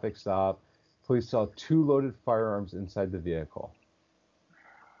routine traffic stop, police saw two loaded firearms inside the vehicle.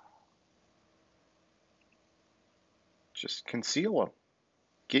 Just conceal them.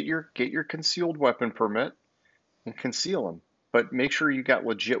 Get your concealed weapon permit and conceal them. But make sure you got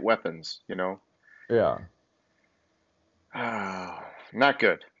legit weapons. Yeah, Not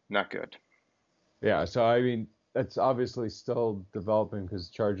good. Not good. yeah. So I mean, that's obviously still developing because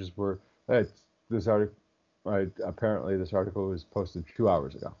charges were. It's, this article, apparently, this article was posted 2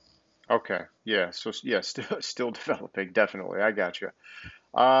 hours ago. Okay. Yeah. So yeah, still developing. Definitely. I got you.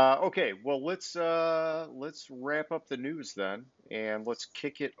 Okay. Well, let's wrap up the news then, and let's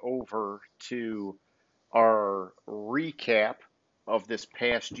kick it over to our recap of this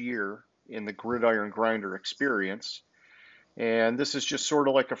past year in the Gridiron Grinder experience. And this is just sort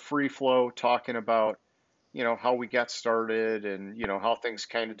of like a free flow talking about, how we got started and, how things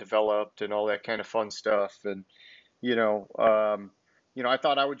kind of developed and all that kind of fun stuff. And, you know, um, I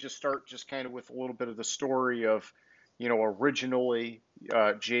thought I would just start just kind of with a little bit of the story of, originally,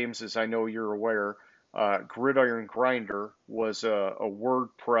 James, as I know you're aware, Gridiron Grinder was a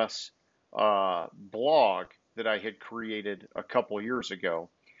WordPress blog that I had created a couple years ago,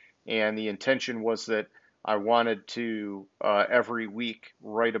 and the intention was that I wanted to every week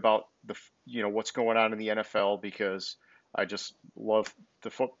write about what's going on in the NFL, because I just love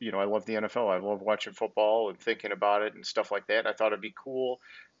I love the NFL. I love watching football and thinking about it and stuff like that. And I thought it'd be cool,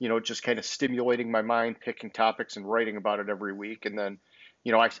 just kind of stimulating my mind, picking topics and writing about it every week. And then,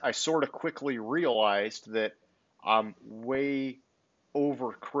 I sort of quickly realized that I'm way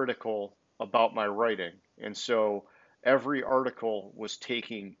overcritical about my writing. And so every article was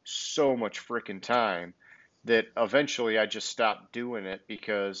taking so much freaking time that eventually I just stopped doing it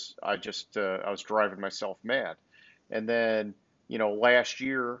because I was driving myself mad. And then, last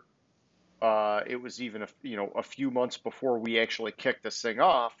year, it was even a few months before we actually kicked this thing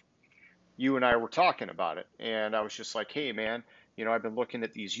off, you and I were talking about it, and I was just like, hey man, I've been looking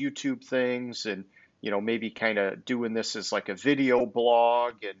at these YouTube things, and maybe kind of doing this as like a video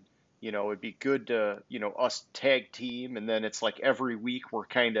blog, and it'd be good to us tag team, and then it's like every week we're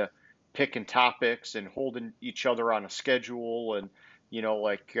kind of picking topics and holding each other on a schedule, and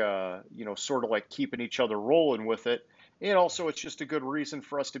like sort of like keeping each other rolling with it. And also, it's just a good reason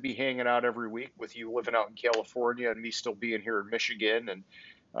for us to be hanging out every week with you living out in California and me still being here in Michigan, and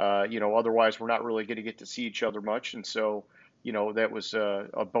Otherwise we're not really going to get to see each other much. And so, that was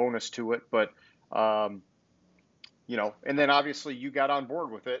a bonus to it. But, um, and then obviously you got on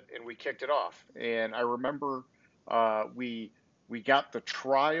board with it and we kicked it off. And I remember we got the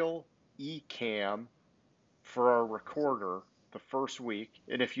trial Ecamm for our recorder the first week.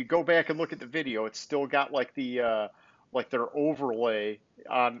 And if you go back and look at the video, it's still got like like their overlay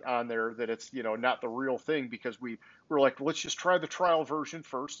on there that it's not the real thing, because we were like, let's just try the trial version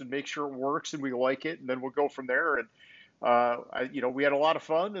first and make sure it works and we like it, and then we'll go from there. And we had a lot of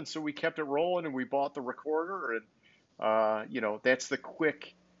fun, and so we kept it rolling and we bought the recorder. And that's the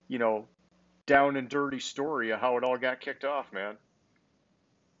quick, you know, down and dirty story of how it all got kicked off, man.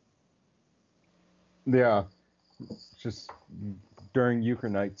 Yeah, just during euchre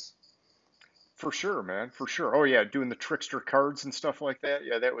nights. For sure, man, for sure. Oh yeah, doing the trickster cards and stuff like that.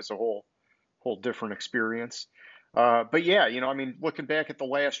 Yeah, that was a whole different experience. But yeah, I mean, looking back at the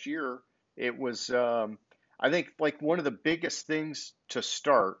last year, it was I think like one of the biggest things to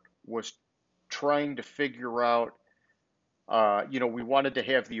start was trying to figure out. We wanted to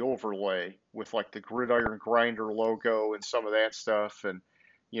have the overlay with like the Gridiron Grinder logo and some of that stuff, and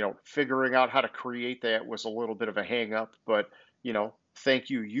figuring out how to create that was a little bit of a hang up. But thank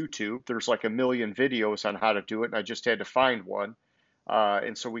you, YouTube. There's like a million videos on how to do it, and I just had to find one.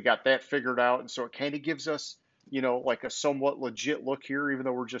 And so we got that figured out, and so it kind of gives us, like a somewhat legit look here, even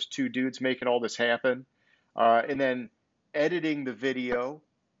though we're just two dudes making all this happen. And then editing the video,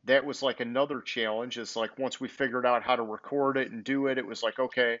 that was like another challenge. It's like once we figured out how to record it and do it, it was like,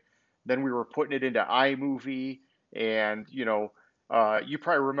 okay, then we were putting it into iMovie. And, you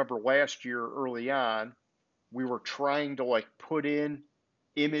probably remember last year early on, we were trying to like put in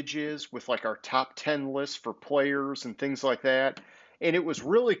images with like our top 10 lists for players and things like that. And it was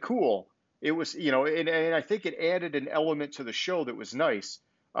really cool. It was, and I think it added an element to the show that was nice,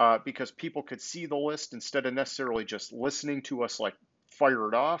 because people could see the list instead of necessarily just listening to us like fire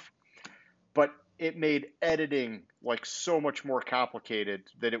it off. But it made editing like so much more complicated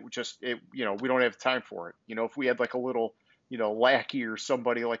that we don't have time for it. If we had like a little, lackey or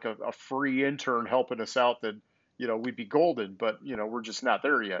somebody like a free intern helping us out, then, we'd be golden, but, we're just not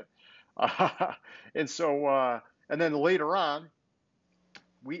there yet. And so, and then later on,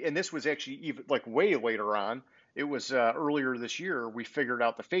 and this was actually even like way later on, it was earlier this year, we figured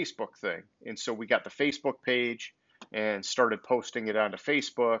out the Facebook thing. And so we got the Facebook page and started posting it onto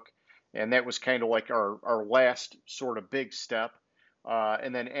Facebook. And that was kind of like our last sort of big step.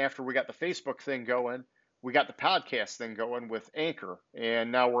 And then after we got the Facebook thing going, we got the podcast thing going with Anchor.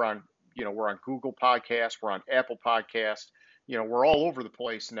 And now we're on Google Podcasts, we're on Apple Podcasts, we're all over the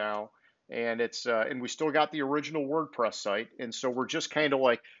place now. And and we still got the original WordPress site. And so we're just kind of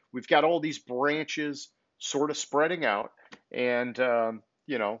like, we've got all these branches sort of spreading out. And,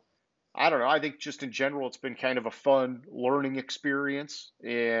 I don't know. I think just in general, it's been kind of a fun learning experience.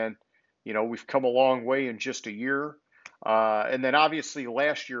 And, we've come a long way in just a year. And then obviously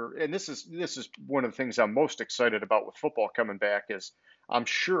last year, and this is one of the things I'm most excited about with football coming back, is I'm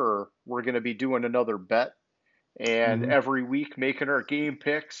sure we're going to be doing another bet, and Hmm. every week making our game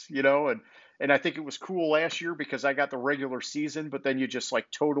picks, and I think it was cool last year because I got the regular season, but then you just like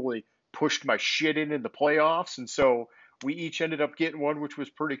totally pushed my shit in the playoffs, and so we each ended up getting one, which was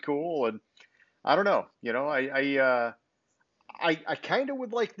pretty cool. And I don't know, I kind of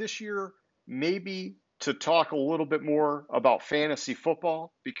would like this year maybe to talk a little bit more about fantasy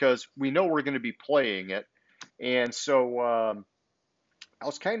football, because we know we're going to be playing it. And so I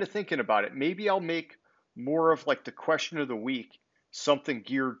was kind of thinking about it. Maybe I'll make more of like the question of the week something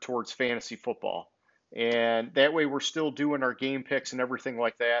geared towards fantasy football. And that way we're still doing our game picks and everything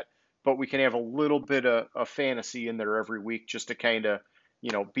like that, but we can have a little bit of fantasy in there every week just to kind of,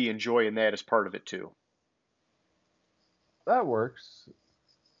 be enjoying that as part of it too. That works.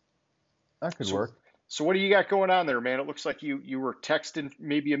 That could So, work. so what do you got going on there, man? It looks like you were texting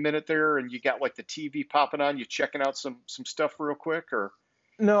maybe a minute there, and you got like the TV popping on. You checking out some stuff real quick, or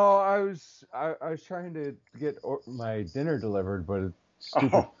No, I was trying to get my dinner delivered, but it's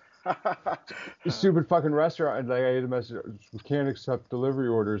stupid oh, stupid fucking restaurant. Like I had a message, we can't accept delivery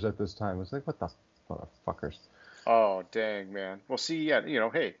orders at this time. It's like, what the motherfuckers? oh, dang, man. Well, see, yeah,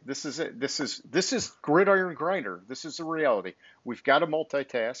 hey, this is it. This is Gridiron Grinder. This is the reality. We've got to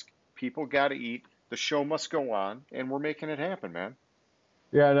multitask. People got to eat. The show must go on, and we're making it happen, man.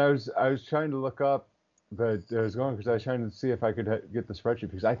 Yeah, and I was trying to look up, but I was going because I was trying to see if I could get the spreadsheet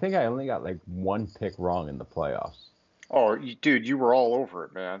because I think I only got like one pick wrong in the playoffs. Oh, dude, you were all over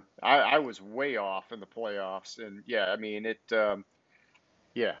it, man. I was way off in the playoffs, and yeah, I mean it.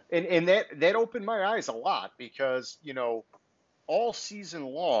 Yeah, and that opened my eyes a lot because all season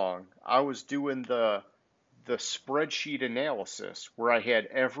long, I was doing the spreadsheet analysis where I had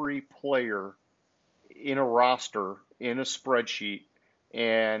every player in a roster in a spreadsheet,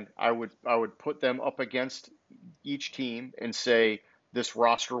 and I would put them up against each team and say this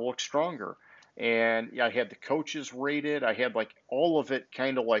roster looks stronger. And I had the coaches rated. I had like all of it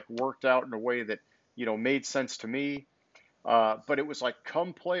kind of like worked out in a way that made sense to me. But it was like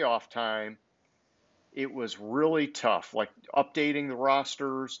come playoff time, it was really tough, like updating the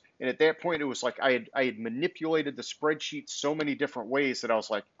rosters. And at that point, it was like I had manipulated the spreadsheet so many different ways that I was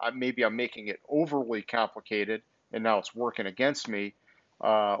like, maybe I'm making it overly complicated, and now it's working against me.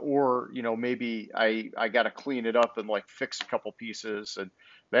 Or maybe I got to clean it up and like fix a couple pieces, and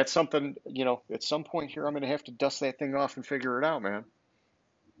that's something at some point here I'm going to have to dust that thing off and figure it out, man.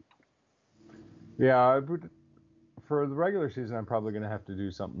 Yeah, I would, for the regular season, I'm probably going to have to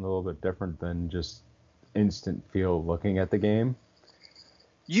do something a little bit different than just instant feel looking at the game.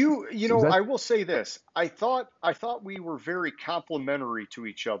 Is that I will say this. I thought we were very complimentary to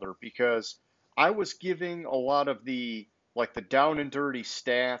each other because I was giving a lot of the like the down and dirty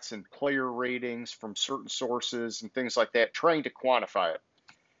stats and player ratings from certain sources and things like that, trying to quantify it.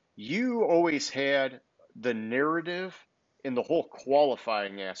 You always had the narrative and the whole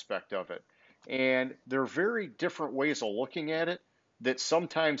qualifying aspect of it. And there are very different ways of looking at it that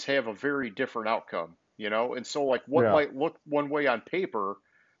sometimes have a very different outcome. And so, like, what yeah, might look one way on paper,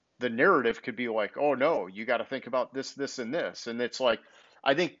 the narrative could be like, oh no, you got to think about this, this, and this. And it's like,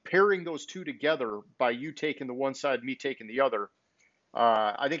 I think pairing those two together by you taking the one side, me taking the other,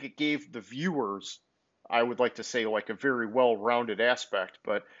 I think it gave the viewers, I would like to say, like a very well-rounded aspect.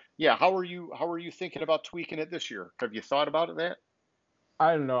 But yeah, how are you thinking about tweaking it this year? Have you thought about it that?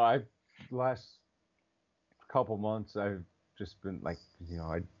 I don't know. I last couple months I've just been like,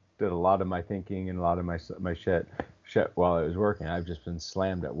 I did a lot of my thinking and a lot of my shit while I was working. I've just been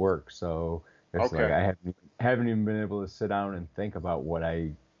slammed at work, so it's like Okay. I haven't even been able to sit down and think about what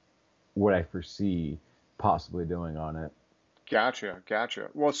I foresee possibly doing on it. Gotcha, gotcha.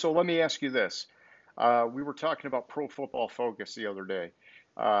 Well, so let me ask you this. We were talking about Pro Football Focus the other day.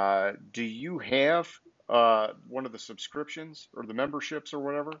 Do you have one of the subscriptions or the memberships or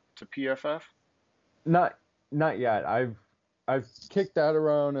whatever to PFF? Not not yet. I've kicked that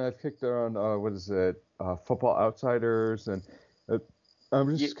around, and I've kicked around what is it, Football Outsiders, and uh, I'm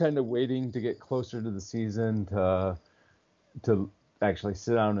Yeah, just kind of waiting to get closer to the season to actually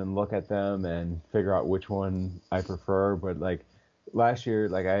sit down and look at them and figure out which one I prefer. But like last year,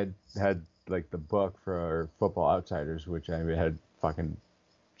 like I had like the book for Football Outsiders, which I had fucking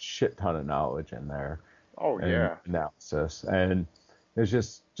shit ton of knowledge in there oh and yeah. analysis, and it's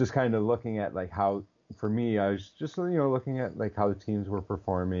just kind of looking at like how, for me, I was just looking at like how the teams were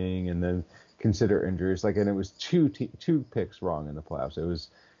performing, and then consider injuries. Like, and it was two picks wrong in the playoffs. It was,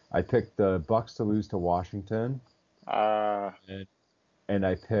 I picked the Bucks to lose to Washington, Uh, and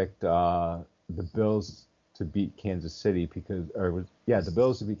I picked the Bills to beat Kansas City because, or it was, yeah, the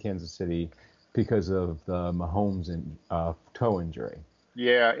Bills to beat Kansas City because of the Mahomes and toe injury.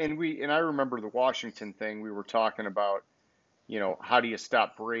 yeah, and I remember the Washington thing we were talking about. How do you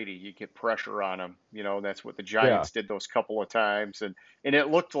stop Brady? You get pressure on him. That's what the Yeah, Giants did those couple of times, and it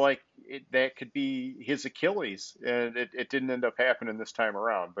looked like that could be his Achilles, and it didn't end up happening this time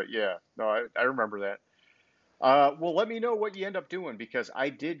around. But yeah, no, I remember that. Well, let me know what you end up doing because I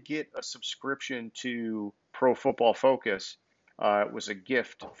did get a subscription to Pro Football Focus. It was a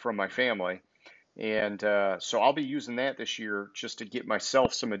gift from my family, and so I'll be using that this year just to get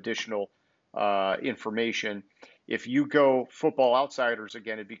myself some additional information. If you go Football Outsiders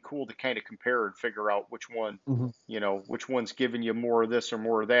again, it'd be cool to kind of compare and figure out which one, hmm which one's giving you more of this or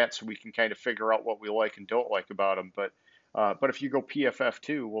more of that, so we can kind of figure out what we like and don't like about them. But if you go PFF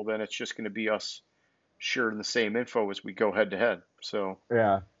too, well, then it's just going to be us sharing the same info as we go head to head. So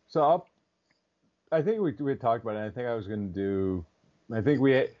yeah. So I think we had talked about it. I think I was going to do. I think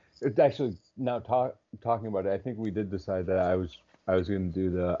we it's actually now talking about it. I think we did decide that I was going to do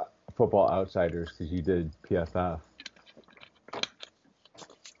the Football Outsiders because you did PFF.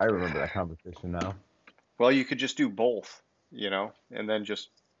 I remember that competition now. well, you could just do both, and then just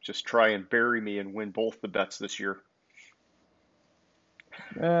try and bury me and win both the bets this year.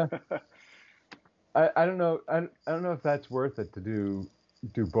 Yeah, I don't know. I don't know if that's worth it to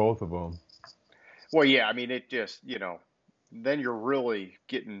do both of them. Well, yeah, I mean, it just, then you're really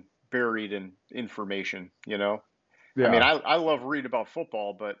getting buried in information. I mean, Yeah, I love reading about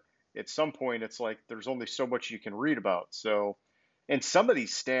football, but at some point it's like there's only so much you can read about. So, and some of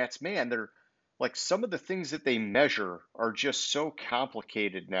these stats, man, they're like some of the things that they measure are just so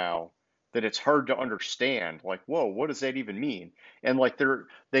complicated now that it's hard to understand. Like, whoa, what does that even mean? And like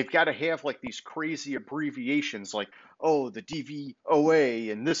they've got to have like these crazy abbreviations like, oh, the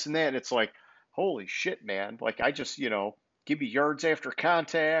DVOA and this and that. And it's like, holy shit, man. Like I just, give me yards after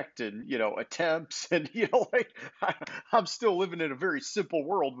contact and, attempts and, like I'm still living in a very simple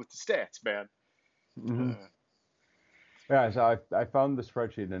world with the stats, man. Hmm. Uh, Yeah, so I found the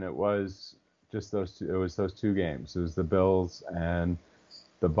spreadsheet and it was just those two. It was those two games. It was the Bills and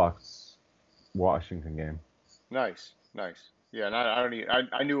the Bucks Washington game. Nice, nice. Yeah, and I don't even,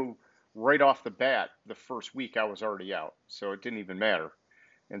 I knew right off the bat the first week I was already out, so it didn't even matter.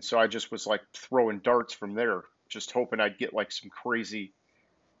 And so I just was like throwing darts from there, just hoping I'd get like some crazy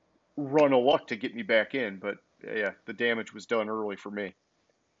run of luck to get me back in. But yeah, the damage was done early for me.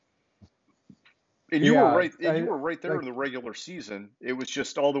 And you were Yeah, right, and you I were right there in like. the regular season. It was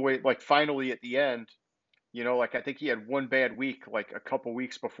just all the way, like finally at the end, like I think he had one bad week, like a couple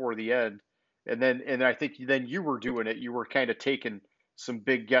weeks before the end, and I think then you were doing it. You were kind of taking some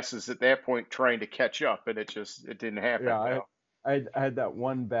big guesses at that point, trying to catch up, and it didn't Yeah, happen. I had that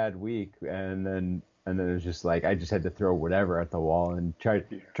one bad week, and then it was just like I just had to throw whatever at the wall and Yeah,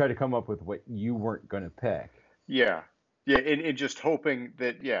 try to come up with what you weren't gonna pick. yeah, yeah, and just hoping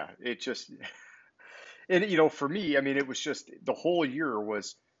that it just and for me, I mean, it was just the whole year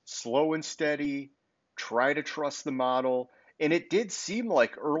was slow and steady, try to trust the model. And it did seem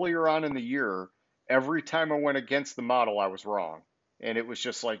like earlier on in the year, every time I went against the model, I was wrong. And it was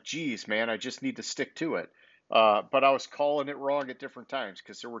just like, geez, man, I just need to stick to it. But I was calling it wrong at different times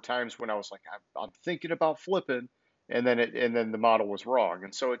because there were times when I was like, I'm thinking about flipping, and then the model was wrong.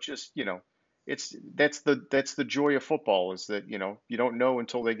 And so it just, it's that's the joy of football is that you don't know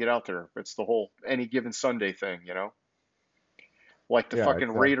until they get out there. It's the whole any given Sunday thing, like the Yeah, fucking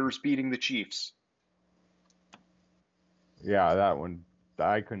exactly. Raiders beating the Chiefs. Yeah, that one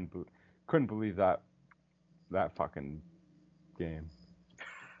I couldn't believe that fucking game.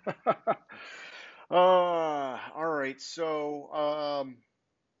 All right. So,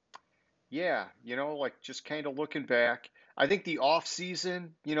 yeah, like just kind of looking back, I think the off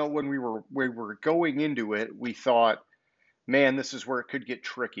season, when we were going into it, we thought, man, this is where it could get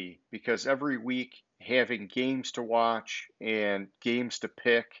tricky because every week having games to watch and games to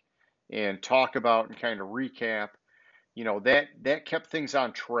pick and talk about and kind of recap, that kept things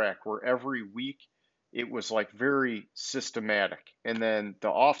on track where every week it was like very systematic. And then the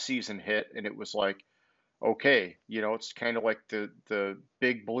off season hit and it was like, okay, it's kind of like the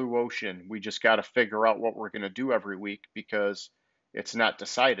big blue ocean. We just got to figure out what we're going to do every week because it's not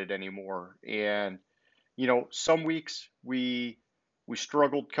decided anymore. And some weeks we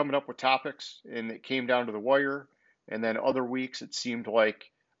struggled coming up with topics, and it came down to the wire. And then other weeks it seemed like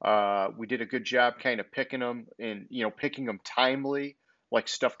we did a good job kind of picking them and picking them timely, like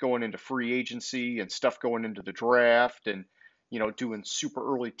stuff going into free agency and stuff going into the draft, and doing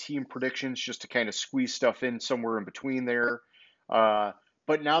super early team predictions just to kind of squeeze stuff in somewhere in between there. Uh,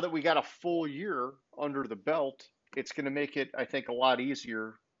 but now that we got a full year under the belt, it's going to make it, I think, a lot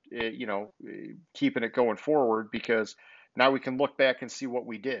easier keeping it going forward because now we can look back and see what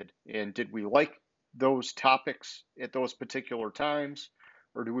we did. And did we like those topics at those particular times,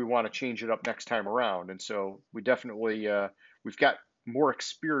 or do we want to change it up next time around? And so we definitely we've got more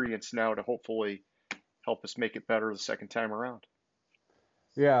experience now to hopefully help us make it better the second time around.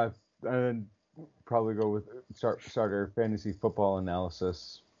 Yeah, and probably go with start our fantasy football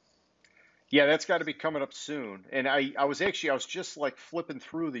analysis. Yeah, that's got to be coming up soon. And I was just like flipping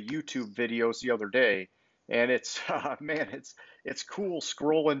through the YouTube videos the other day, and it's man, it's cool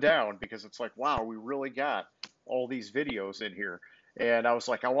scrolling down because it's like, wow, we really got all these videos in here. And I was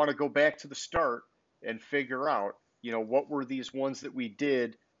like, I want to go back to the start and figure out, what were these ones that we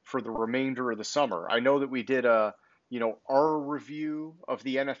did for the remainder of the summer. I know that we did our review of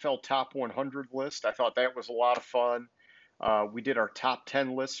the NFL Top 100 list. I thought that was a lot of fun. We did our top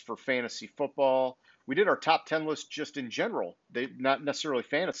 10 lists for fantasy football. We did our top 10 list just in general, not necessarily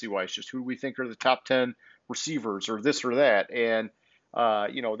fantasy wise, just who we think are the top 10 receivers or this or that. And,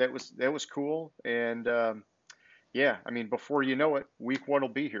 that was cool. And yeah, I mean, before you know it, week one will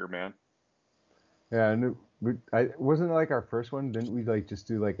be here, man. Yeah, and I wasn't it like our first one. Didn't we like just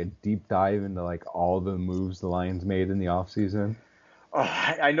do like a deep dive into like all the moves the Lions made in the off season?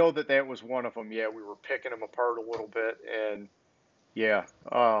 I know that was one of them. Yeah, we were picking them apart a little bit. And yeah,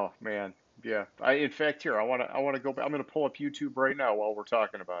 oh, man. Yeah. In fact, here, I want to go back. I'm going to pull up YouTube right now while we're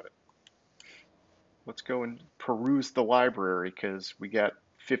talking about it. Let's go and peruse the library because we got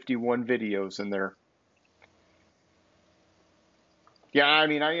 51 videos in there. Yeah, I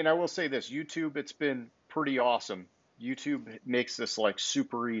mean, I will say this, YouTube, it's been pretty awesome YouTube makes this like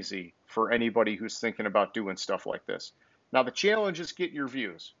super easy for anybody who's thinking about doing stuff like this. Now the challenge is getting your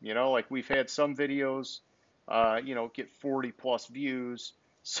views. Like we've had some videos, get 40 plus views.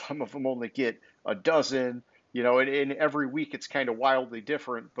 Some of them only get a dozen. And every week it's kind of wildly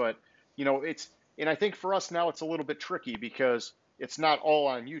different. But and I think for us now it's a little bit tricky because it's not all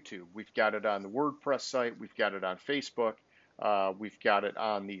on YouTube. We've got it on the WordPress site. We've got it on Facebook. We've got it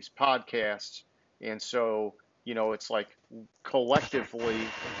on these podcasts. And so, it's like collectively,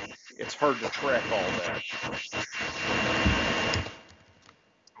 it's hard to track all that.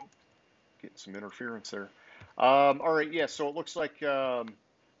 Getting some interference there. All right, yeah, so it looks like,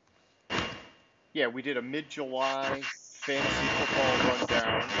 we did a mid-July fantasy football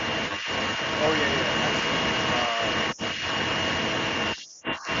rundown. Oh, yeah.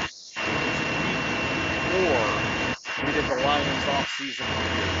 Or we did the Lions off-season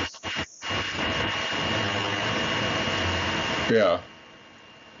review. Yeah.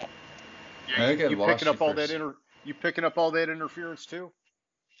 I think you picking up all that you picking up all that interference too?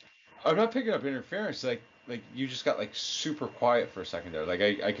 I'm not picking up interference. Like you just got like super quiet for a second there. Like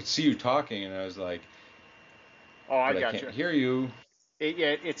I could see you talking, and I was like, "Oh, I got you. I can't hear you."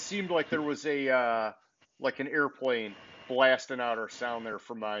 It seemed like there was a like an airplane blasting out our sound there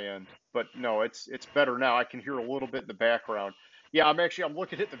from my end, but no, it's better now. I can hear a little bit in the background. Yeah, I'm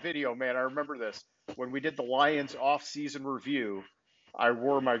looking at the video, man. I remember this when we did the Lions off-season review. I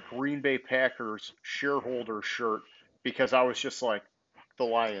wore my Green Bay Packers shareholder shirt because I was just like, the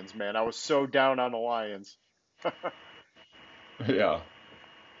Lions, man. I was so down on the Lions. Yeah.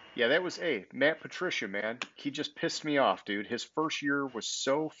 Yeah, that was Matt Patricia, man. He just pissed me off, dude. His first year was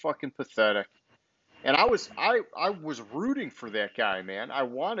so fucking pathetic. And I was rooting for that guy, man. I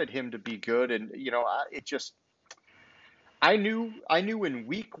wanted him to be good, and I knew in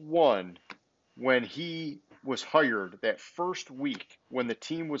week 1 when he was hired, that first week when the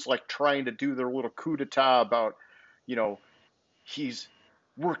team was like trying to do their little coup d'etat about, he's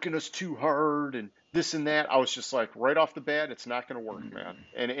working us too hard and this and that. I was just like, right off the bat, it's not going to work, man.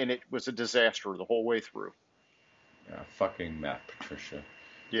 And it was a disaster the whole way through. Yeah, fucking Matt Patricia.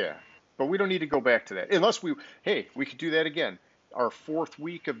 Yeah, but we don't need to go back to that unless we could do that again. Our 4th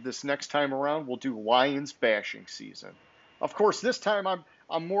week of this next time around, we'll do Lions bashing season. Of course, this time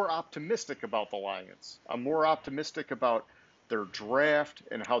I'm more optimistic about the Lions. I'm more optimistic about their draft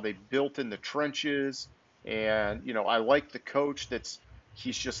and how they built in the trenches. And, I like the coach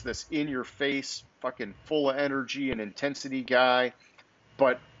he's just this in-your-face, fucking full of energy and intensity guy.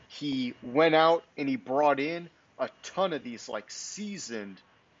 But he went out and he brought in a ton of these like seasoned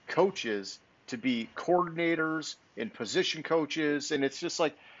coaches to be coordinators and position coaches. And it's just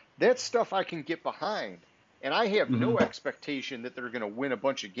like, that stuff I can get behind. And I have no expectation that they're going to win a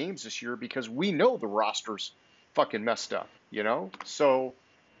bunch of games this year because we know the roster's fucking messed up, So.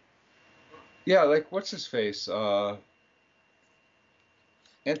 Yeah, like what's his face?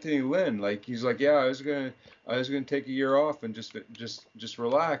 Anthony Lynn. Like he's like, yeah, I was gonna take a year off and just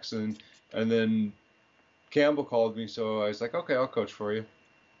relax, and then Campbell called me, so I was like, okay, I'll coach for you.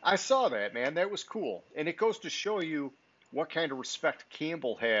 I saw that, man. That was cool, and it goes to show you what kind of respect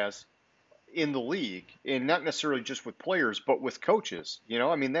Campbell has in the league, and not necessarily just with players, but with coaches.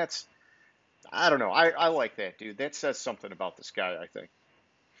 I don't know. I like that, dude. That says something about this guy, I think.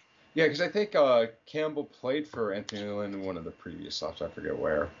 Yeah, because I think Campbell played for Anthony Lynn in one of the previous stops. I forget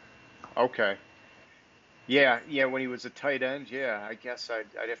where. Okay. Yeah, when he was a tight end, yeah, I guess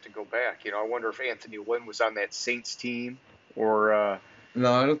I'd have to go back. I wonder if Anthony Lynn was on that Saints team or.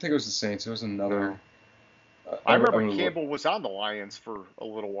 No, I don't think it was the Saints. It was another. No. I remember Campbell was on the Lions for a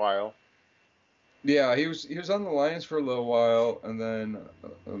little while. Yeah, he was on the Lions for a little while, and then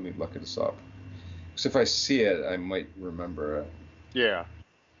let me look this up. Because if I see it, I might remember it. Yeah.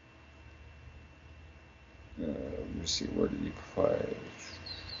 Let me see, where did he play?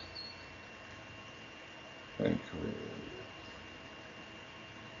 Vancouver.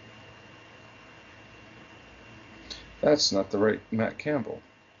 That's not the right Matt Campbell.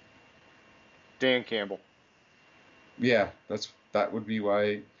 Dan Campbell. Yeah, that would be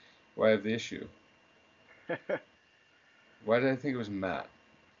why I have the issue. Why did I think it was Matt?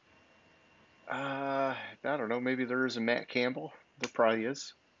 I don't know. Maybe there is a Matt Campbell. There probably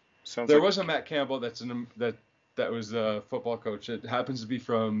is. There was a Matt Campbell that was a football coach. It happens to be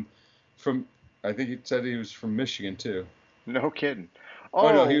from I think he said he was from Michigan too. No kidding.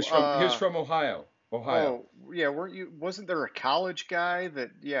 Oh no, he was from Ohio. Oh yeah, wasn't there a college guy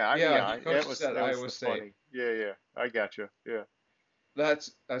that? Yeah, that was Iowa State. Funny. Yeah, I gotcha. Yeah.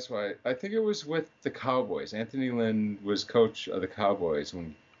 That's why I think it was with the Cowboys. Anthony Lynn was coach of the Cowboys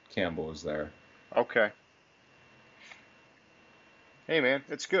when Campbell was there. Okay. Hey man,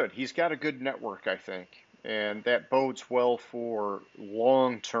 it's good. He's got a good network, I think, and that bodes well for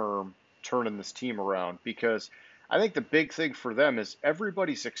long term turning this team around because I think the big thing for them is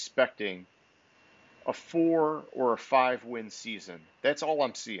everybody's expecting a 4 or a 5 win season. That's all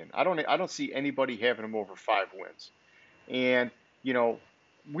I'm seeing. I don't see anybody having them over 5 wins. And you know,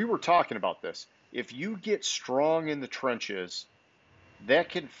 we were talking about this. If you get strong in the trenches, that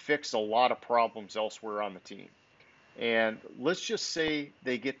can fix a lot of problems elsewhere on the team. And let's just say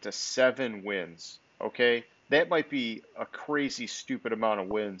they get to 7 wins, okay? That might be a crazy, stupid amount of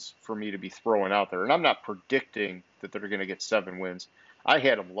wins for me to be throwing out there. And I'm not predicting that they're going to get 7 wins. I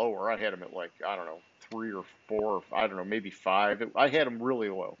had them lower. I had them at like, I don't know, 3 or 4, or I don't know, maybe 5. I had them really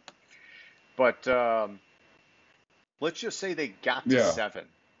low. But let's just say they got to Yeah. 7.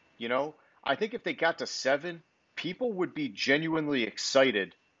 You know, I think if they got to 7, people would be genuinely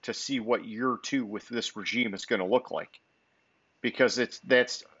excited to see what year 2 with this regime is going to look like because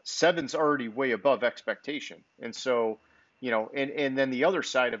that's 7's already way above expectation. And so, and then the other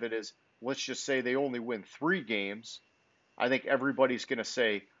side of it is let's just say they only win 3 games. I think everybody's going to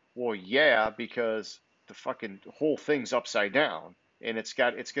say, well, yeah, because the fucking whole thing's upside down and it's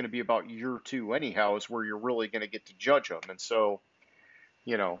going to be about year 2 anyhow is where you're really going to get to judge them. And so,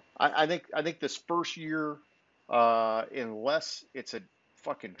 I think this first year, unless it's a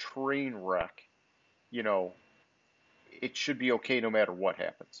fucking train wreck, you know, it should be okay no matter what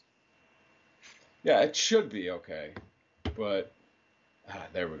happens. Yeah, it should be okay. But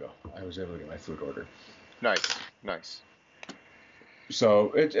there we go. I was able to get my food order. Nice, nice.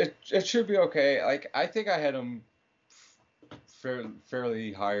 So it should be okay. Like I think I had them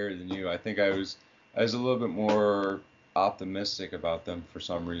fairly higher than you. I think I was a little bit more optimistic about them for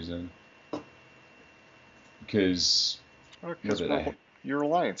some reason. Because Because you're a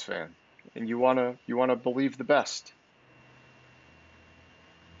Lions fan, and you wanna believe the best.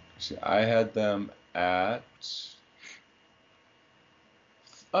 see, I had them at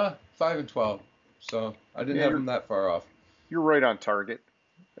 5-12, so I didn't Yeah, have you're them that far off. you're right on target.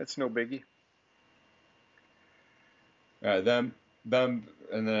 That's no biggie. Them,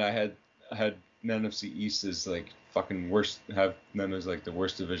 and then I had NFC East as like fucking worst. Have them as like the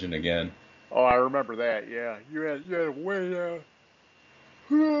worst division again. Oh, I remember that. Yeah, you had way.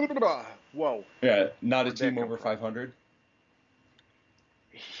 Whoa, Yeah, not a where'd that team come over from? 500.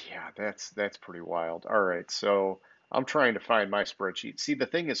 Yeah, that's pretty wild. All right, so I'm trying to find my spreadsheet. See, the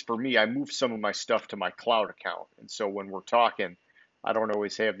thing is, for me, I moved some of my stuff to my cloud account, and so when we're talking, I don't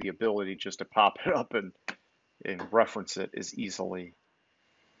always have the ability just to pop it up and reference it as easily.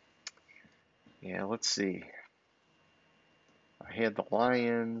 Yeah, let's see. I had the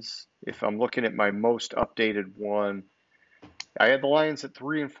Lions. If I'm looking at my most updated one, I had the Lions at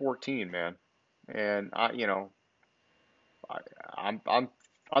 3-14, man, and I,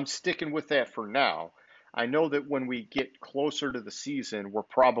 I'm sticking with that for now. I know that when we get closer to the season, we're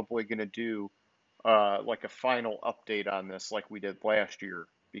probably going to do like a final update on this, like we did last year,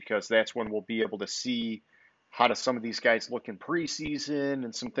 because that's when we'll be able to see how do some of these guys look in preseason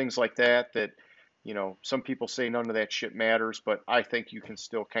and some things like that. That some people say none of that shit matters, but I think you can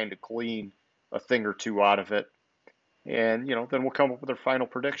still kind of glean a thing or two out of it, and then we'll come up with our final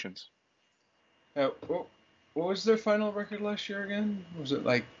predictions. What was their final record last year again? Was it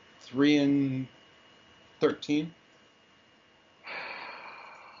like 3-13?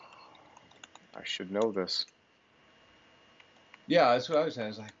 I should know this. Yeah, that's what I was saying. I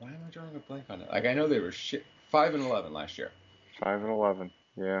was like, why am I drawing a blank on it? Like I know they were shit 5-11 last year. 5-11.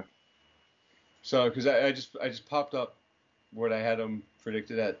 Yeah. So because I just popped up what I had them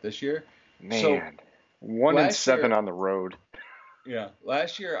predicted at this year. So Man, one and last seven year, on the road. yeah,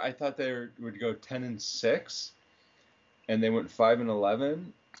 last year I thought they would go 10-6, and they went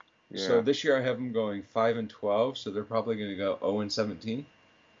 5-11. So Yeah. this year I have them going 5-12. So they're probably going to go 0-17.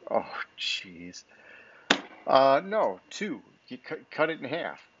 Oh, jeez. No, two. You cut it in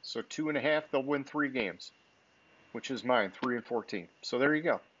half. So 2.5, they'll win 3 games, which is mine, 3-14. So there you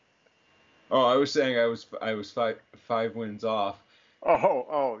go. Oh, I was saying I was five wins off.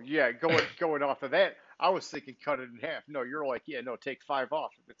 Oh, yeah. Going off of that, I was thinking cut it in half. No, you're like, yeah, no, take 5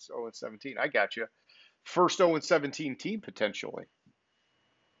 off if it's 0-17. I got you. First 0-17 team potentially.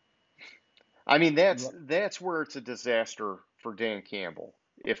 I mean, that's where it's a disaster for Dan Campbell.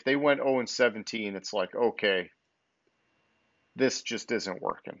 If they went 0-17, it's like, okay, this just isn't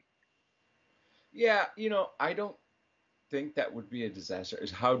working. Yeah, I don't think that would be a disaster.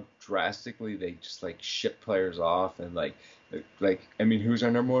 Is how drastically they just like ship players off and like I mean, who's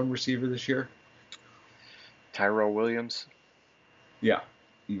our number one receiver this year? Tyrell Williams. Yeah,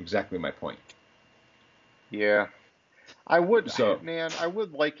 exactly my point. Yeah. I would, So man, I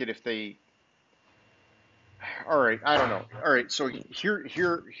would like it if they. All right, I don't know. All right, so hear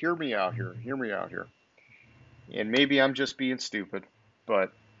me out here. Hear me out here. And maybe I'm just being stupid,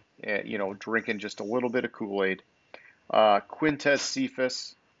 but drinking just a little bit of Kool-Aid. Quintez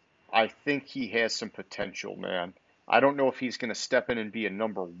Cephas, I think he has some potential, man. I don't know if he's going to step in and be a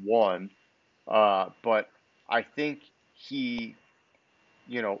number one, but I think he,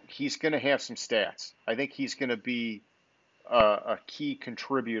 he's going to have some stats. I think he's going to be a key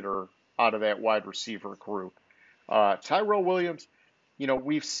contributor out of that wide receiver group. Tyrell Williams,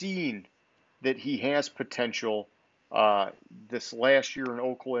 we've seen that he has potential. Uh, this last year in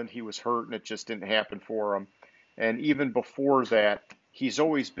Oakland, he was hurt and it just didn't happen for him. And even before that, he's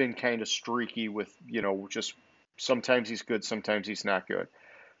always been kind of streaky with, just sometimes he's good, sometimes he's not good.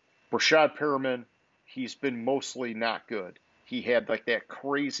 Rashad Perriman, he's been mostly not good. He had like that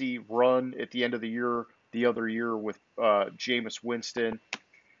crazy run at the end of the other year with Jameis Winston.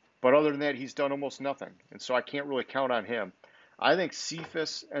 But other than that, he's done almost nothing. And so I can't really count on him. I think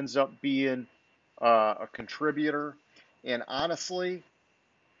Cephas ends up being a contributor. And honestly,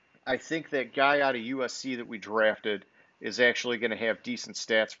 I think that guy out of USC that we drafted is actually going to have decent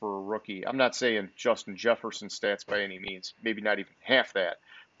stats for a rookie. I'm not saying Justin Jefferson stats by any means, maybe not even half that.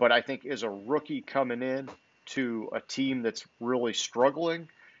 But I think as a rookie coming in to a team that's really struggling,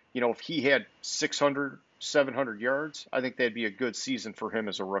 if he had 600, 700 yards, I think that'd be a good season for him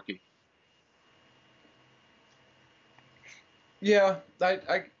as a rookie. yeah,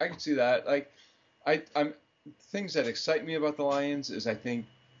 I can see that. Like I'm things that excite me about the Lions is I think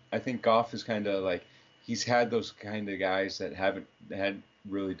Goff is kind of like he's had those kind of guys that haven't had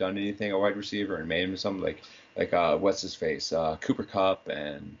really done anything a wide receiver and made him something like what's his face Cooper Cup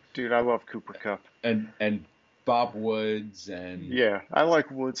Dude, I love Cooper Cup. and Bob Woods and Yeah, I like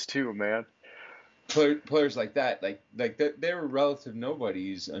Woods too, man. players like that they were relative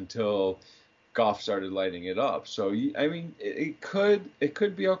nobodies until Goff started lighting it up. So I mean it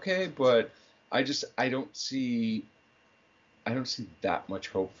could be okay, but I don't see that much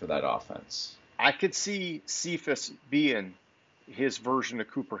hope for that offense. I could see Cephas being his version of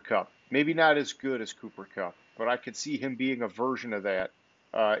Cooper Cup. Maybe not as good as Cooper Cup, but I could see him being a version of that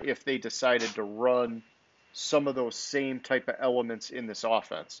if they decided to run some of those same type of elements in this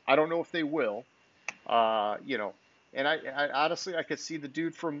offense. I don't know if they will, uh, you know, and I honestly I could see the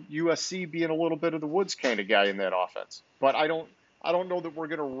dude from USC being a little bit of the Woods kind of guy in that offense. But I don't know that we're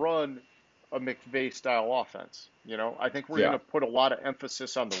going to run a McVay style offense. I think we're going Yeah. to put a lot of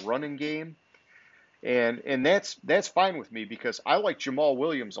emphasis on the running game and that's fine with me because I like Jamal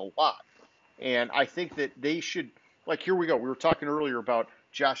Williams a lot, and I think that they should like here we go. We were talking earlier about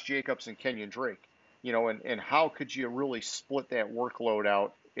Josh Jacobs and Kenyon Drake, and how could you really split that workload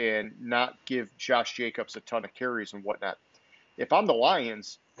out and not give Josh Jacobs a ton of carries and whatnot. If I'm the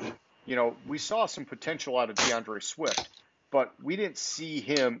Lions, we saw some potential out of DeAndre Swift, but we didn't see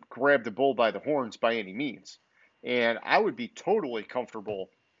him grab the bull by the horns by any means. And I would be totally comfortable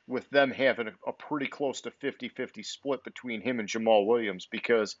with them having a pretty close to 50-50 split between him and Jamal Williams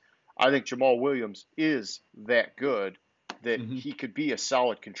because I think Jamal Williams is that good that hmm he could be a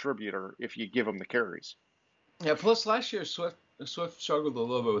solid contributor if you give him the carries. Yeah. Plus, last year Swift struggled a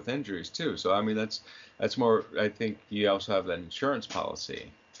little bit with injuries too. So I mean, that's more. I think you also have that insurance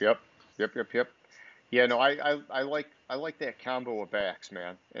policy. Yep, yep. Yeah, no, I like that combo of backs,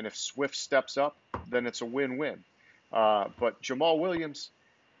 man. And if Swift steps up, then it's a win-win. But Jamal Williams,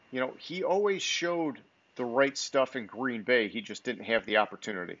 he always showed the right stuff in Green Bay. He just didn't have the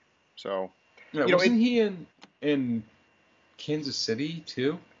opportunity. So, Yeah. you know, it. Wasn't he in Kansas City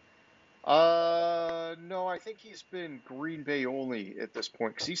too? No, I think he's been Green Bay only at this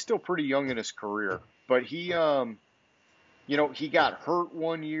point because he's still pretty young in his career. But he got hurt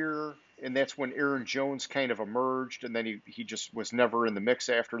one year, and that's when Aaron Jones kind of emerged, and then he just was never in the mix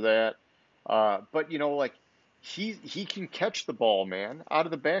after that. But like he can catch the ball, man, out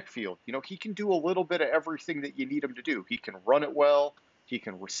of the backfield. He can do a little bit of everything that you need him to do. He can run it well, he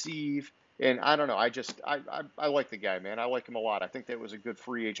can receive, and I don't know. I like the guy, man. I like him a lot. I think that was a good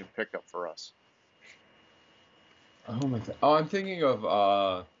free agent pickup for us. Oh my God. Oh, I'm thinking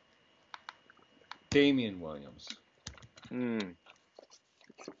of Damian Williams. Hmm.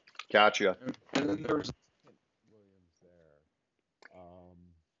 Gotcha. And then there was Williams there.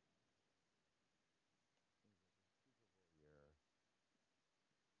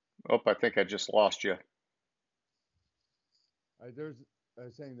 Oh, I think I just lost you. There's I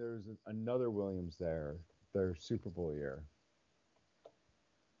was saying there's another Williams there. Their Super Bowl year.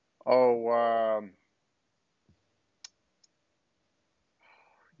 Oh,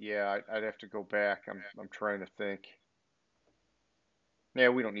 yeah, I'd have to go back. I'm trying to think. Yeah,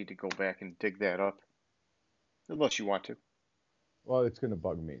 we don't need to go back and dig that up unless you want to. Well, it's gonna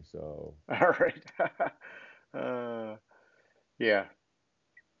bug me. So All right. uh, yeah.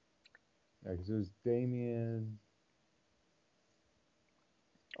 yeah, because it was Damien.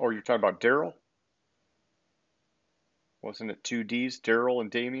 Or you're talking about Daryl? Wasn't it two D's, Daryl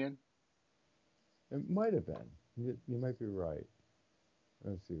and Damien? It might have been. You might be right.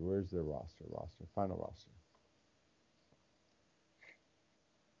 Let's see. Where's the roster? Final roster.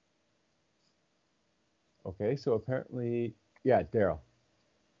 Okay, so apparently, yeah, Daryl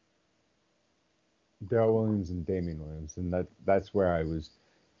Williams and Damian Williams, and that's where I was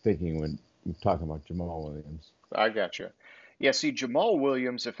thinking when talking about Jamal Williams. I gotcha. Yeah, see, Jamal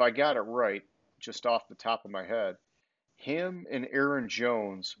Williams, if I got it right, just off the top of my head, him and Aaron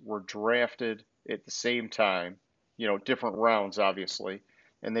Jones were drafted at the same time, different rounds, obviously.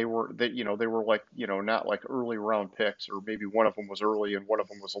 And they were like, not like early round picks, or maybe one of them was early and one of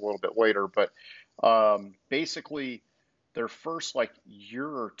them was a little bit later. But basically, their first like year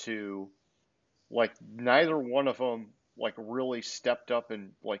or two, like neither one of them like really stepped up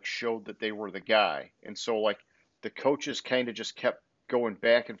and like showed that they were the guy. And so like the coaches kind of just kept going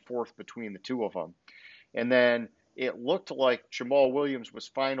back and forth between the two of them. And then it looked like Jamal Williams was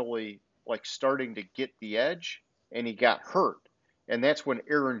finally like starting to get the edge and he got hurt. And that's when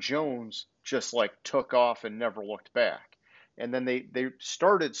Aaron Jones just like took off and never looked back. And then they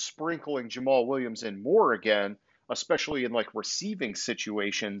started sprinkling Jamal Williams in more again, especially in like receiving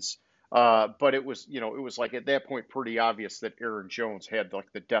situations. But it was like at that point pretty obvious that Aaron Jones had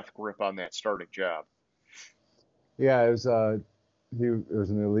like the death grip on that starting job. Yeah, it was an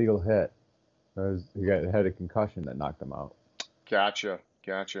illegal hit. Had a concussion that knocked him out. Gotcha,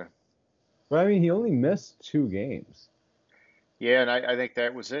 gotcha. But I mean, he only missed 2 games. Yeah, and I think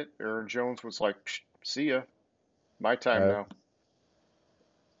that was it. Aaron Jones was like, "Psh, see ya, my time Uh, now."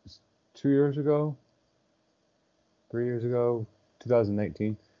 2 years ago, 3 years ago,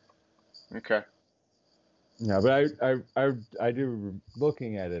 2019. Okay. Yeah, but I do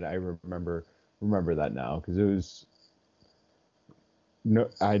looking at it. I remember that now because it was no.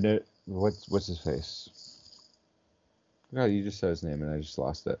 I did. What's his face? God, you just said his name and I just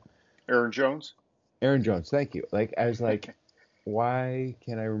lost it. Aaron Jones? Aaron Jones. Thank you. Like I was like, why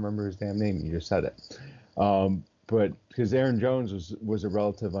can't I remember his damn name? You just said it. But because Aaron Jones was a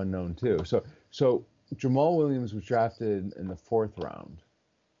relative unknown too. So Jamal Williams was drafted in the 4th round,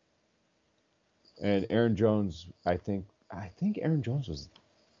 and Aaron Jones, I think Aaron Jones was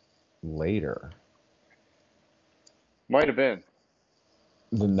later Might have been.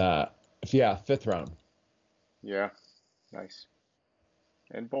 than that. Yeah, 5th round. Yeah, nice.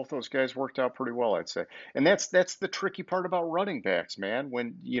 And both those guys worked out pretty well, I'd say. And that's the tricky part about running backs, man.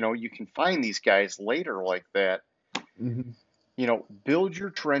 When, you can find these guys later like that, Hmm. build your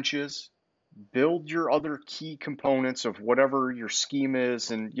trenches, build your other key components of whatever your scheme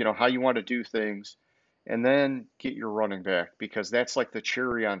is and, how you want to do things, and then get your running back because that's like the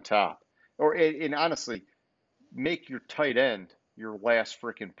cherry on top. And honestly, make your tight end your last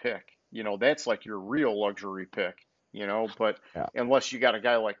freaking pick. That's like your real luxury pick, but Yeah. unless you got a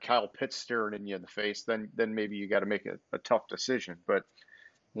guy like Kyle Pitts staring in you in the face, then maybe you got to make a tough decision. But,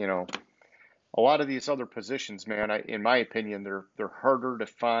 you know, a lot of these other positions, man, in my opinion, they're harder to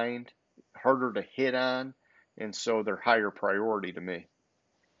find, harder to hit on, and so they're higher priority to me.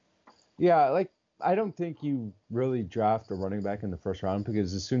 Yeah, like I don't think you really draft a running back in the 1st round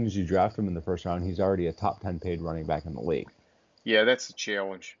because as soon as you draft him in the 1st round, he's already a top 10 paid running back in the league. Yeah, that's the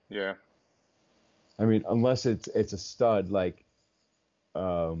challenge. Yeah. I mean, unless it's a stud like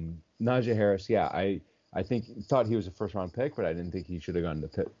Najee Harris. Yeah, I think thought he was a 1st round pick, but I didn't think he should have gone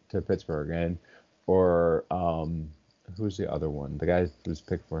to Pittsburgh. And or who's the other one? The guy who was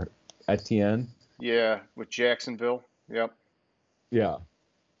picked for Etienne. Yeah, with Jacksonville. Yep. Yeah,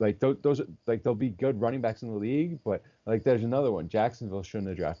 like those like they'll be good running backs in the league, but like there's another one. Jacksonville shouldn't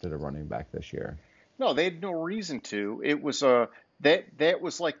have drafted a running back this year. No, they had no reason to. It was that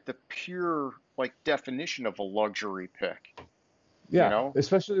was like the pure like definition of a luxury pick, you Yeah, know?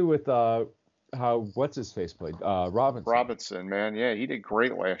 especially with how what's his face played Robinson. Robinson, man. Yeah, he did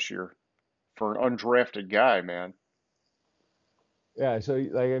great last year for an undrafted guy, man. Yeah, so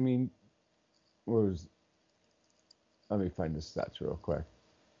like I mean, what was? Let me find the stats real quick.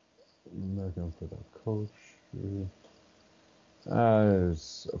 I'm looking for the coach.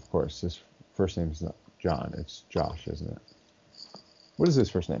 Of course, his first name is not John. It's Josh, isn't it? What is his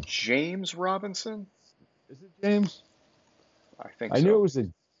first name? James Robinson? Is it James? I think I knew it so. was a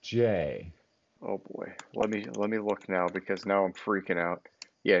J. Oh boy. Let me look now because now I'm freaking out.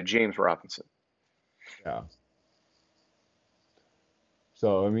 Yeah, James Robinson. Yeah.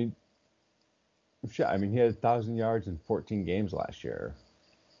 So I mean, shit. I mean, he had 1,000 yards in 14 games last year.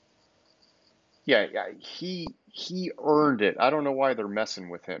 Yeah, yeah, he earned it. I don't know why they're messing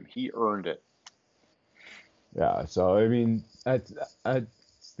with him. He earned it. Yeah. So I mean, that's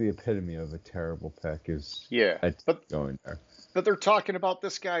the epitome of a terrible pick is Yeah, Etienne but going there. they're talking about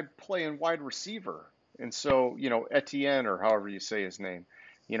this guy playing wide receiver, and so Etienne or however you say his name,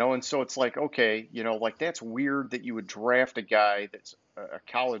 and so it's like okay, like that's weird that you would draft a guy that's a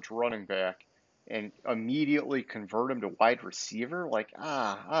college running back and immediately convert him to wide receiver. Like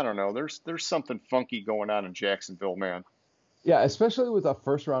I don't know. There's something funky going on in Jacksonville, man. Yeah, especially with a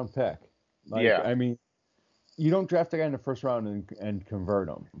first round pick. Like, Yeah. I mean, you don't draft a guy in the first round and convert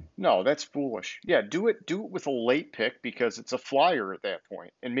him. No, that's foolish. Yeah, do it with a late pick because it's a flyer at that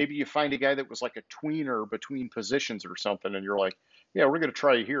point. And maybe you find a guy that was like a tweener between positions or something and you're like, "Yeah, we're going to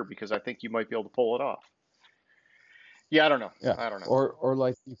try you here because I think you might be able to pull it off." Yeah, I don't know. Yeah. I don't know. Or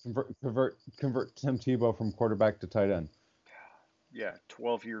like you convert Tim Tebow from quarterback to tight end. Yeah,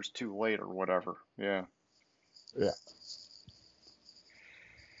 12 years too late or whatever. Yeah. Yeah.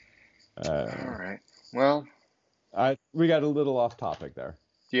 All right. Well, We got a little off topic there.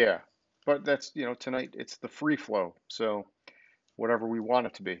 yeah. But that's, tonight it's the free flow. So, whatever we want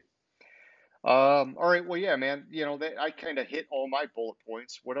it to be. All right. Well, yeah, man. That I kind of hit all my bullet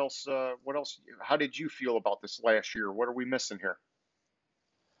points. What else? What else? How did you feel about this last year? What are we missing here?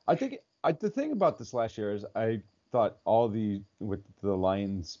 I think the thing about this last year is I thought with the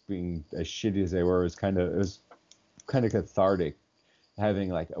Lions being as shitty as they were it was kind of cathartic having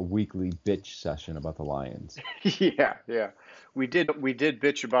like a weekly bitch session about the Lions. Yeah, yeah. We did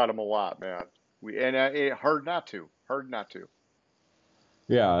bitch about him a lot, man. Hard not to. Hard not to.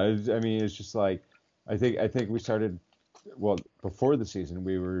 Yeah, I mean it's just like I think we started well before the season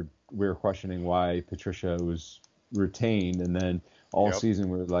we were questioning why Patricia was retained, and then all Yep. season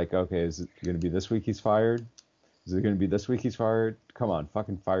we were like, okay, is it going to be this week he's fired? Is it going to be this week he's fired? Come on,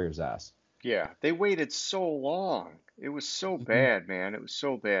 fucking fire his ass. Yeah. They waited so long. It was so Mhm. bad, man. It was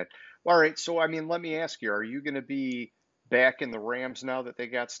so bad. All right. So I mean, let me ask you: Are you going to be back in the Rams now that they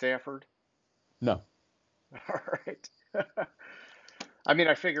got Stafford? No. All right. I mean,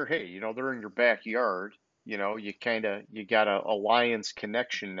 I figure, hey, they're in your backyard. You got a Lions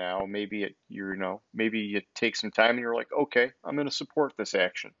connection now. Maybe you take some time and you're like, okay, I'm going to support this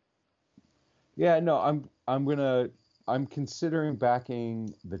action. Yeah, no, I'm considering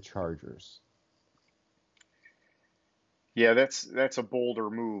backing the Chargers. Yeah, that's a bolder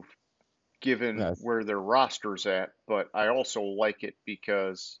move given Yes. where their roster's at, but I also like it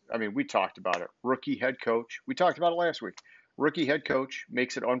because, I mean, we talked about it. Rookie head coach. We talked about it last week. Rookie head coach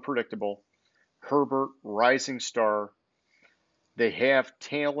makes it unpredictable. Herbert, rising star. They have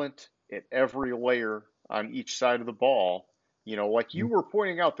talent at every layer on each side of the ball. Like you Mm. were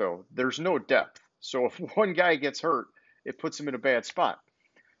pointing out, though, there's no depth. So if one guy gets hurt, it puts him in a bad spot.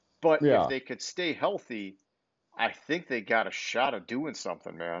 But if Yeah. they could stay healthy, I think they got a shot of doing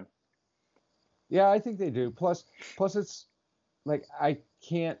something, man. Yeah, I think they do. Plus it's like I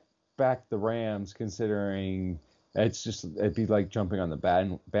can't back the Rams considering it'd be like jumping on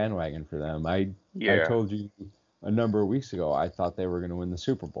the bandwagon for them. I Yeah, told you a number of weeks ago I thought they were going to win the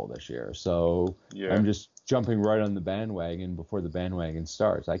Super Bowl this year. So yeah, I'm just jumping right on the bandwagon before the bandwagon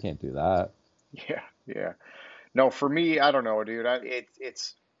starts. I can't do that. yeah, yeah. No, for me, I don't know, dude.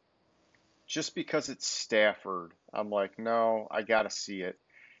 It's just because it's Stafford. I'm like, no, I got to see it.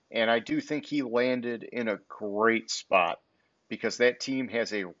 And I do think he landed in a great spot because that team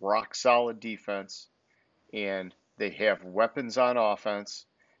has a rock solid defense and they have weapons on offense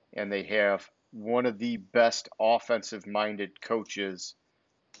and they have one of the best offensive minded coaches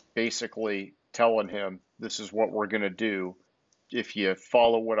basically telling him this is what we're going to do. If you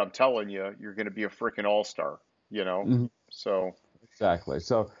follow what I'm telling you, you're going to be a freaking all-star, you know? Mhm. So, Exactly.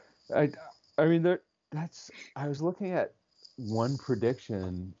 So I I mean that's I was looking at one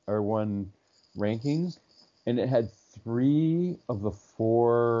prediction or one ranking and it had 3 of the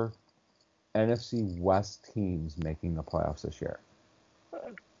 4 NFC West teams making the playoffs this year.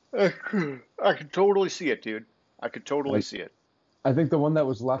 I could totally see it, dude. I could totally Like see it. I think the one that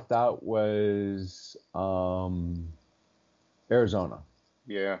was left out was Arizona,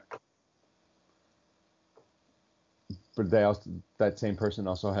 Yeah. but they also that same person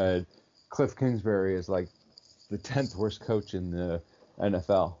also had Cliff Kingsbury as like the 10th worst coach in the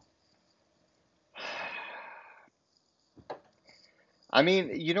NFL. I mean,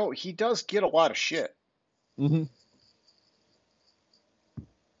 he does get a lot of shit. Hmm.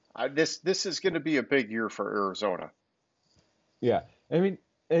 This is going to be a big year for Arizona. Yeah, I mean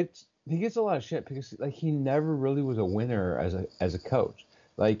he gets a lot of shit because like he never really was a winner as a coach.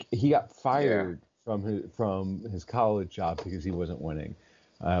 Like he got Yeah. fired from his college job because he wasn't winning.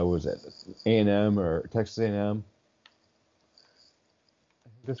 Was it A&M or Texas A&M? I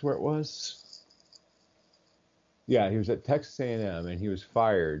think that's where it was. Yeah, he was at Texas A&M and he was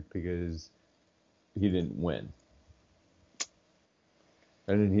fired because he didn't win.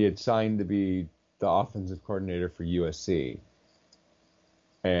 And then he had signed to be the offensive coordinator for USC,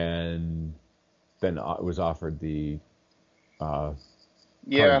 and then was offered the uh,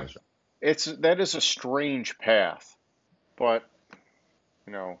 Yeah. Cardinals job. That is a strange path, but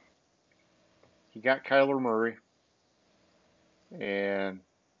you know, he got Kyler Murray, and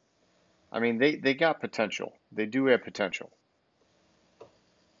I mean they got potential. They do have potential.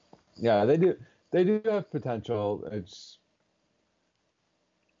 Yeah, they do. They do have potential. It's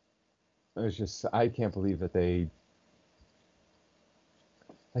just I can't believe that they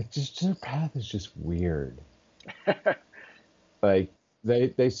like just their path is just weird. Like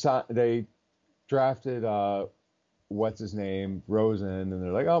they drafted what's his name Rosen, and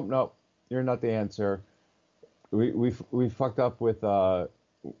they're like, oh no, you're not the answer. We fucked up with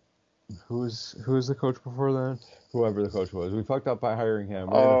who's the coach before then? Whoever the coach was, we fucked up by hiring him.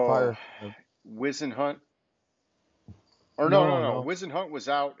 We're gonna Oh, fire him. Wizenhunt. Or no, no, No, no. no. Wizenhunt was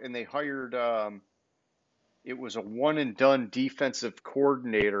out, and they hired. It was a one and done defensive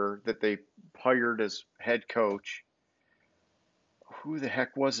coordinator that they hired as head coach. Who the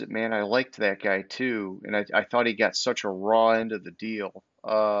heck was it, man? I liked that guy too, and I thought he got such a raw end of the deal.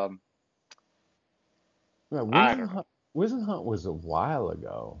 Yeah, I don't know. Wizenhunt was a while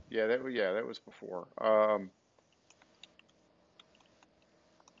ago. Yeah, that was before.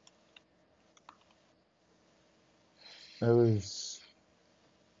 It was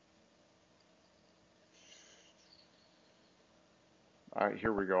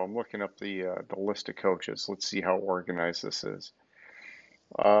Here we go. I'm looking up the list of coaches. Let's see how organized this is.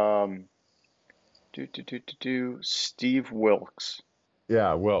 Um, Steve Wilkes.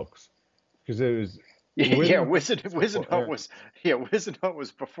 yeah Wilkes because it was Yeah, Wizenhunt was before Wizenhunt Aaron. was Wizenhunt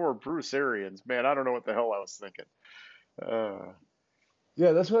was before Bruce Arians. Man, I don't know what the hell I was thinking. Uh,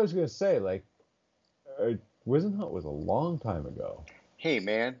 Yeah, that's what I was gonna say. Like uh, Wizenhunt was a long time ago. hey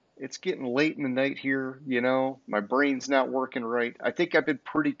man, it's getting late in the night here, you know. My brain's not working right. I think I've been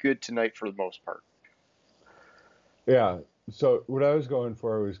pretty good tonight for the most part. Yeah. So what I was going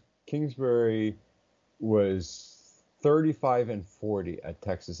for was Kingsbury was 35-40 at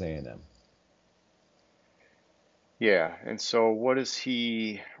Texas A&M. Yeah, and so what is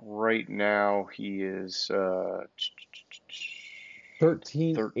he right now? He is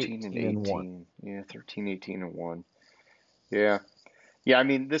 13, 13 and 18, and 1. 18. Yeah, 13, 18 and 1. Yeah. Yeah, I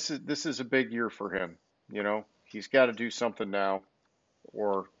mean, this is a big year for him, you know. He's got to do something now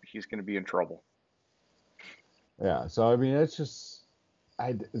or he's going to be in trouble. Yeah. So I mean, it's just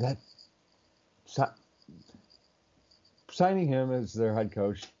that si- signing him as their head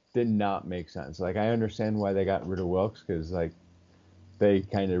coach did not make sense. Like I understand why they got rid of Wilkes because like they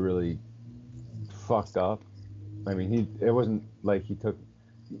kind of really fucked up. I mean, it wasn't like he took.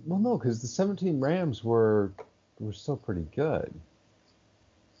 Well, no, because the 17 Rams were still pretty good.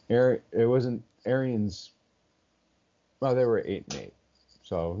 It wasn't Arians. Well, they were 8-8,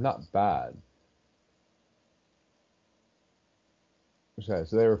 so not bad. So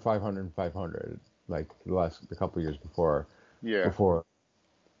they were 500 and 500, like the couple years Yeah. before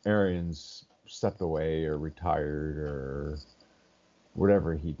Arians stepped away or retired or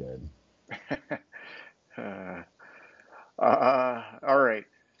whatever he did. Uh, all right.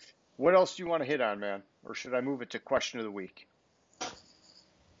 What else do you want to hit on, man? Or should I move it to question of the week?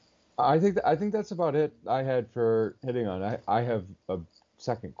 I think that's about it I had for hitting on. I have a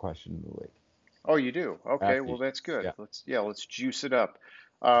second question of the week Oh, you do? Okay, after well you. that's good. Yeah. Let's juice it up.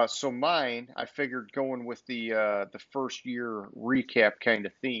 So mine, I figured going with the first year recap kind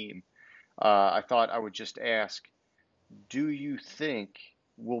of theme. I thought I would just ask, do you think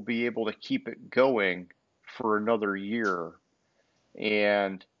we'll be able to keep it going for another year?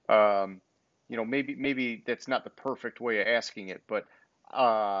 And maybe that's not the perfect way of asking it, but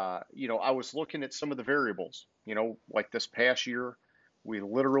I was looking at some of the variables. Like this past year, we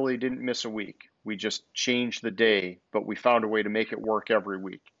literally didn't miss a week. We just changed the day, but we found a way to make it work every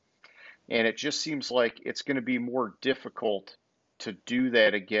week. And it just seems like it's going to be more difficult to do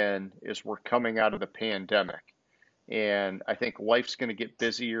that again as we're coming out of the pandemic. And I think life's going to get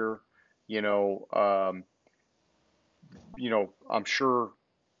busier. You know, um, I'm sure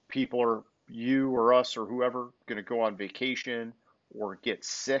people are you or us or whoever going to go on vacation or get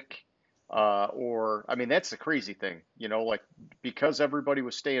sick. Or I mean, that's the crazy thing, like because everybody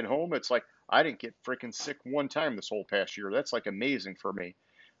was staying home, it's like I didn't get freaking sick one time this whole past year. That's like amazing for me.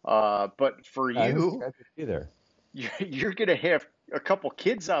 But for I didn't think you, I did either. you're gonna have a couple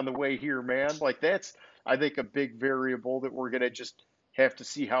kids on the way here, man. Like that's, I think, a big variable that we're gonna just have to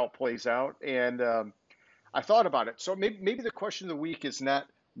see how it plays out. And I thought about it. So maybe the question of the week is not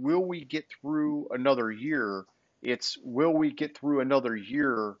will we get through another year? It's will we get through another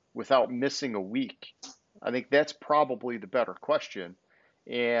year without missing a week? I think that's probably the better question.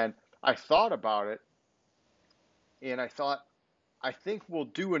 And I thought about it and I thought, I think we'll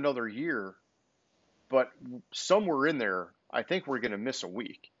do another year, but somewhere in there, I think we're going to miss a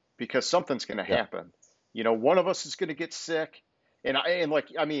week because something's going to Yeah. happen. One of us is going to get sick,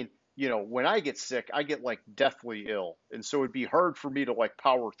 I mean, when I get sick, I get like deathly ill, and so it'd be hard for me to like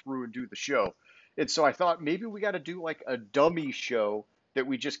power through and do the show. And so I thought maybe we got to do like a dummy show that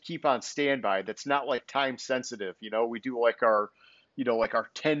we just keep on standby. That's not like time sensitive. We do like our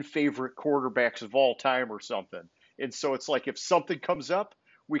 10 favorite quarterbacks of all time or something. And so it's like if something comes up,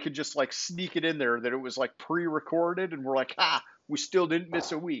 we could just like sneak it in there that it was like pre-recorded and we're like, we still didn't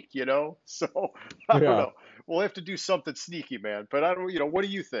miss a week. So I don't Yeah. know. We'll have to do something sneaky, man. But I don't, what do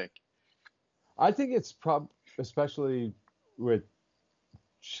you think? I think it's especially with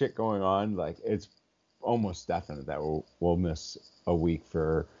shit going on, like it's almost definite that we'll miss a week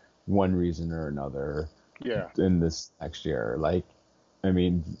for one reason or another Yeah. in this next year. Like, I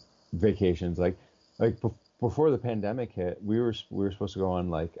mean, vacations, before the pandemic hit, we were supposed to go on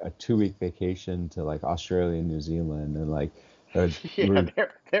like a 2 week vacation to like Australia and New Zealand, and like we Yeah,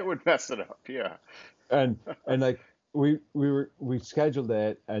 were that would mess it up. Yeah. and like we scheduled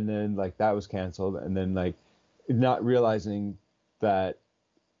it, and then like that was canceled, and then like not realizing that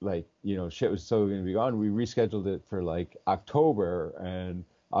like shit was still going to be gone, we rescheduled it for like October, and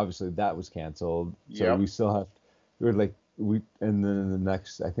obviously that was canceled, so Yep. we still have we're like we and then the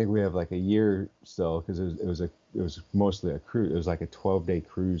next, I think we have like a year still, because it was mostly a cruise. It was like a 12-day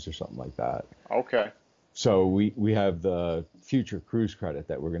cruise or something like that. Okay. So we have the future cruise credit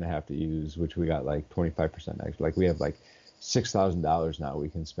that we're going to have to use, which we got like 25% extra. Like we have like $6,000 now we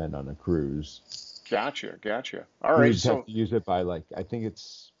can spend on a cruise. Gotcha. Gotcha. All We right. just have So, to use it by like, I think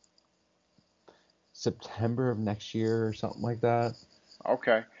it's September of next year or something like that.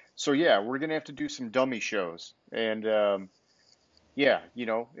 okay. So yeah, we're gonna have to do some dummy shows. And yeah,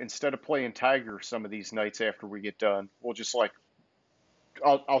 instead of playing Tiger some of these nights after we get done, we'll just like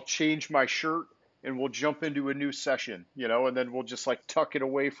I'll change my shirt and we'll jump into a new session, and then we'll just like tuck it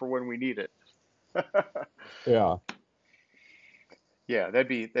away for when we need it. Yeah. Yeah, that'd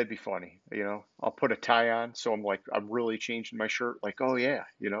be funny. I'll put a tie on, so I'm really changing my shirt. Like, oh yeah,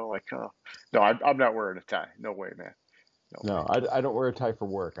 no, I'm not wearing a tie. No way, man. No way. No, I don't wear a tie for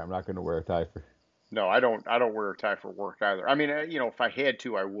work. I'm not going to wear a tie for. No, I don't wear a tie for work either. I mean, if I had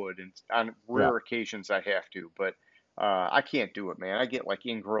to, I would, and on Yeah. rare occasions I have to, but I can't do it, man. I get like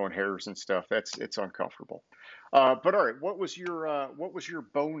ingrown hairs and stuff. It's uncomfortable. But all right, what was your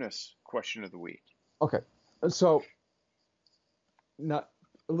bonus question of the week? Okay. So, not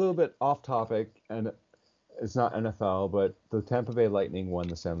a little bit off topic, and it's not NFL, but the Tampa Bay Lightning won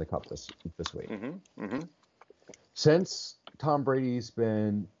the Stanley Cup this week. Mm-hmm. Mm-hmm. Since Tom Brady's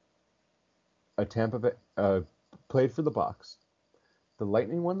been a Tampa Bay played for the Bucks, the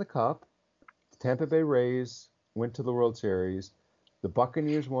Lightning won the Cup, the Tampa Bay Rays went to the World Series, the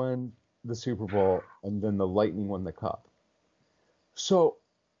Buccaneers won the Super Bowl, and then the Lightning won the Cup. So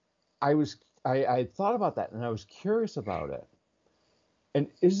I thought about that, and I was curious about it. And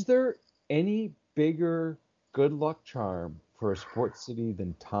is there any bigger good luck charm for a sports city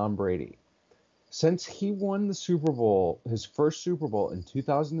than Tom Brady? Since he won the Super Bowl, his first Super Bowl in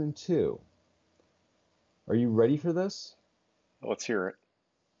 2002, are you ready for this? Let's hear it.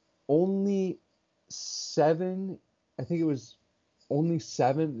 Only seven, I think it was only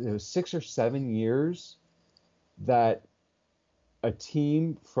seven, it was 6 or 7 years that a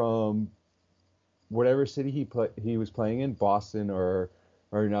team from whatever city he was playing in, Boston or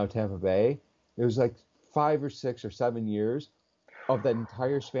now Tampa Bay, it was like 5 or 6 or 7 years of that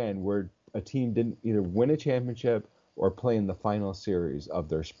entire span where a team didn't either win a championship or play in the final series of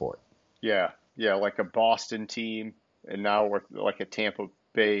their sport. Yeah, yeah, like a Boston team, and now we're like a Tampa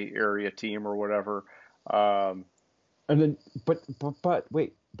Bay area team or whatever. Um, And then, but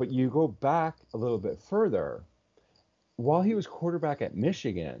wait, but you go back a little bit further. While he was quarterback at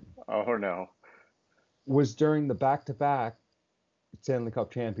Michigan, oh no, was during the back-to-back Stanley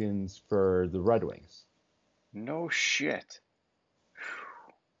Cup champions for the Red Wings. no shit.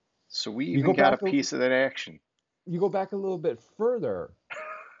 So we You even go got a back a, piece of that action. you go back a little bit further,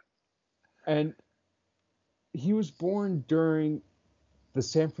 and he was born during the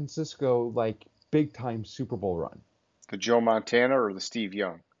San Francisco like big time Super Bowl run, The Joe Montana or the Steve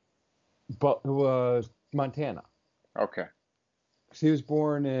Young? but it was Montana. Okay. He was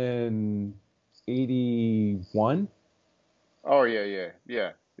born in '81. Oh yeah.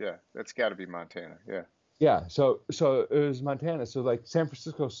 That's got to be Montana. Yeah. Yeah, so it was Montana. So like San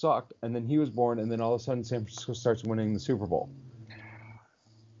Francisco sucked, and then he was born, and then all of a sudden San Francisco starts winning the Super Bowl.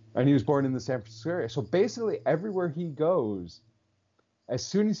 And he was born in the San Francisco area. So basically everywhere he goes, as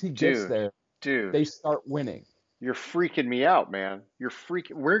soon as he gets there, Dude, they start winning. you're freaking me out, man. You're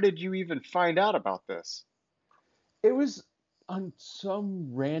freaking. Where did you even find out about this? It was on some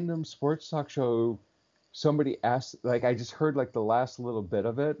random sports talk show. Somebody asked, like, I just heard like the last little bit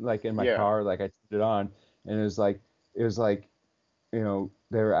of it, like in my Yeah. car, like I turned it on, and it was like, they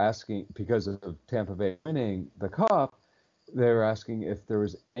were asking because of Tampa Bay winning the cup, they were asking if there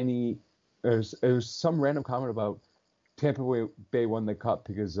was any, it was some random comment about Tampa Bay won the cup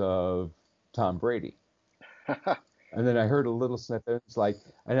because of Tom Brady. And then I heard a little snippet. It's like,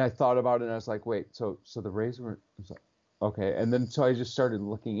 and I thought about it, and I was like, wait, so the Rays were, I was like, okay. And then so I just started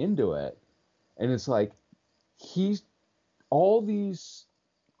looking into it, and it's like he's all these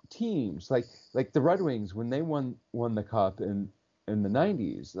teams, like the Red Wings when they won the cup in the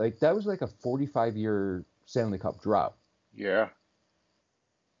 '90s, like that was like a 45-year Stanley Cup drought Yeah.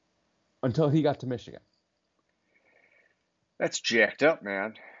 until he got to Michigan. That's jacked up,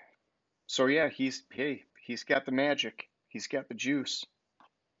 man. So yeah, he's got the magic. He's got the juice.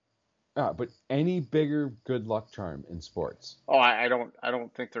 But any bigger good luck charm in sports? Oh, I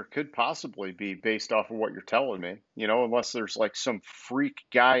don't think there could possibly be based off of what you're telling me, unless there's like some freak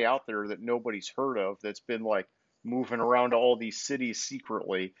guy out there that nobody's heard of that's been like moving around to all these cities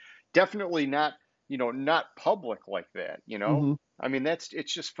secretly. Definitely not, not public like that. Mm-hmm. I mean, it's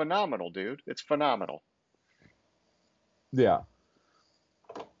just phenomenal, dude. It's phenomenal. Yeah.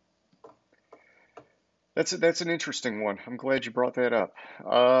 That's an interesting one. I'm glad you brought that up.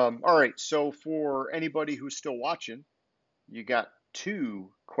 All right, so for anybody who's still watching, you got two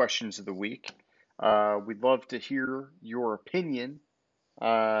questions of the week. We'd love to hear your opinion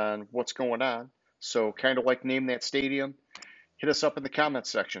on what's going on. So kind of like Name That Stadium, hit us up in the comments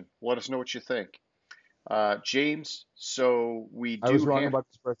section. Let us know what you think. James, so we I was do wrong have, about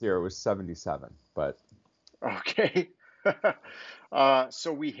his birth year. It was 77, but okay.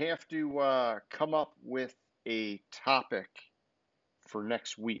 So we have to come up with a topic for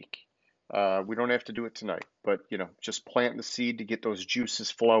next week. We don't have to do it tonight, but just plant the seed to get those juices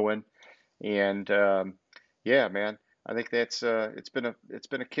flowing. And yeah, man, I think that's it's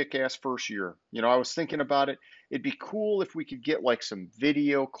been a kick-ass first year. I was thinking about it. It'd be cool if we could get like some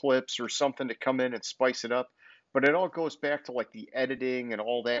video clips or something to come in and spice it up. But it all goes back to like the editing and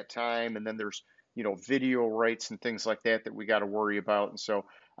all that time, and then there's video rights and things like that we got to worry about. And so,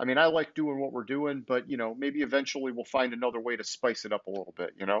 I mean, I like doing what we're doing, but maybe eventually we'll find another way to spice it up a little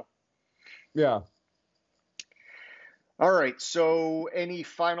bit. yeah. All right. So, any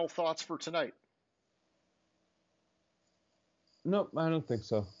final thoughts for tonight? Nope, I don't think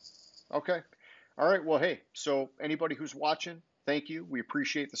so. Okay. All right. Well, hey, so anybody who's watching, thank you. We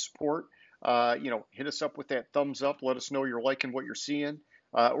appreciate the support. Hit us up with that thumbs up. Let us know you're liking what you're seeing.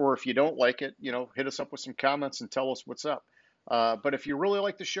 Or if you don't like it, hit us up with some comments and tell us what's up. But if you really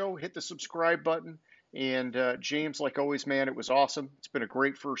like the show, hit the subscribe button. And James, like always, man, it was awesome. It's been a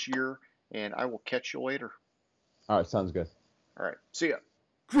great first year, and I will catch you later. All right, sounds good. All right. See ya.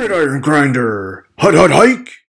 Gridiron Grinder. Hut hut hike.